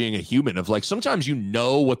beauty of being a human, of like, sometimes you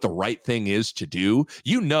know what the right thing is to do.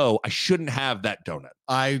 You know, I shouldn't have that donut.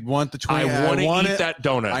 I want the 20. I want to eat that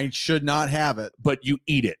donut. I should not have it. But you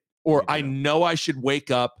eat it. Or I know I should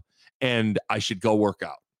wake up and I should go work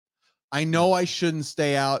out. I know I shouldn't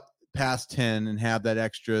stay out past 10 and have that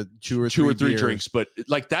extra two or three drinks, but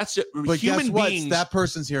like that's it. But human guess what? beings, that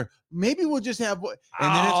person's here. Maybe we'll just have, and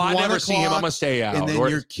then it's I never see him. I'm gonna stay out. And then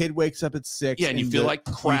your kid wakes up at 6. Yeah, and you feel like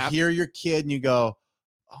crap. You hear your kid and you go,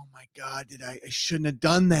 "Oh my God, I shouldn't have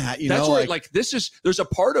done that." You that's know, where like this is. There's a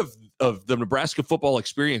part of the Nebraska football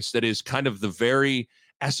experience that is kind of the very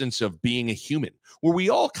essence of being a human, where we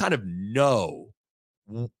all kind of know.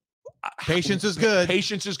 Patience is good.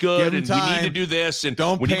 Patience is good, and you need to do this, and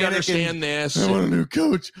don't we need to understand this. I want a new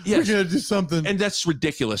coach. Yes. We got to do something. And that's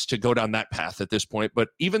ridiculous to go down that path at this point. But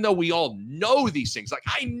even though we all know these things, like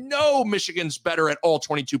I know Michigan's better at all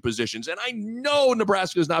 22 positions, and I know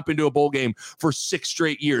Nebraska has not been to a bowl game for 6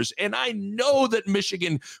 straight years, and I know that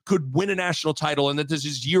Michigan could win a national title, and that this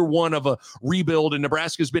is year 1 of a rebuild, and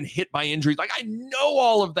Nebraska's been hit by injuries. Like I know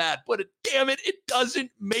all of that, but damn it, it doesn't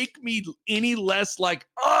make me any less like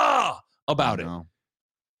about it.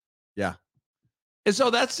 Yeah. And so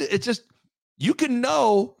it's just, you can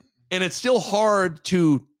know, and it's still hard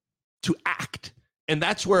to act. And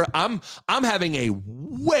that's where I'm having a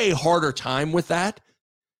way harder time with that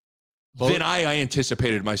than I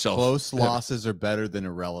anticipated myself. Close losses are better than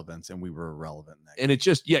irrelevance, and we were irrelevant. And it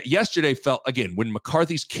just, yesterday felt, again, when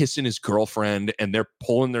McCarthy's kissing his girlfriend and they're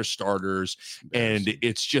pulling their starters, and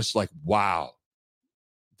it's just like, wow.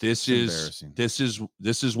 This is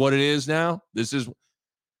what it is now. This is,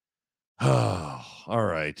 all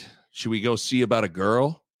right. Should we go see about a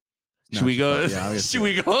girl? Should we go? Should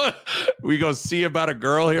we go see about a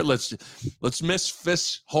girl here? Let's miss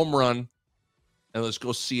Fist's home run, and let's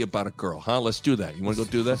go see about a girl, huh? Let's do that. You want to go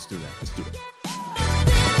do that? Let's do that. Let's do it.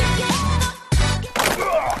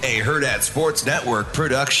 A Herd at Sports Network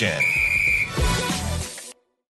production.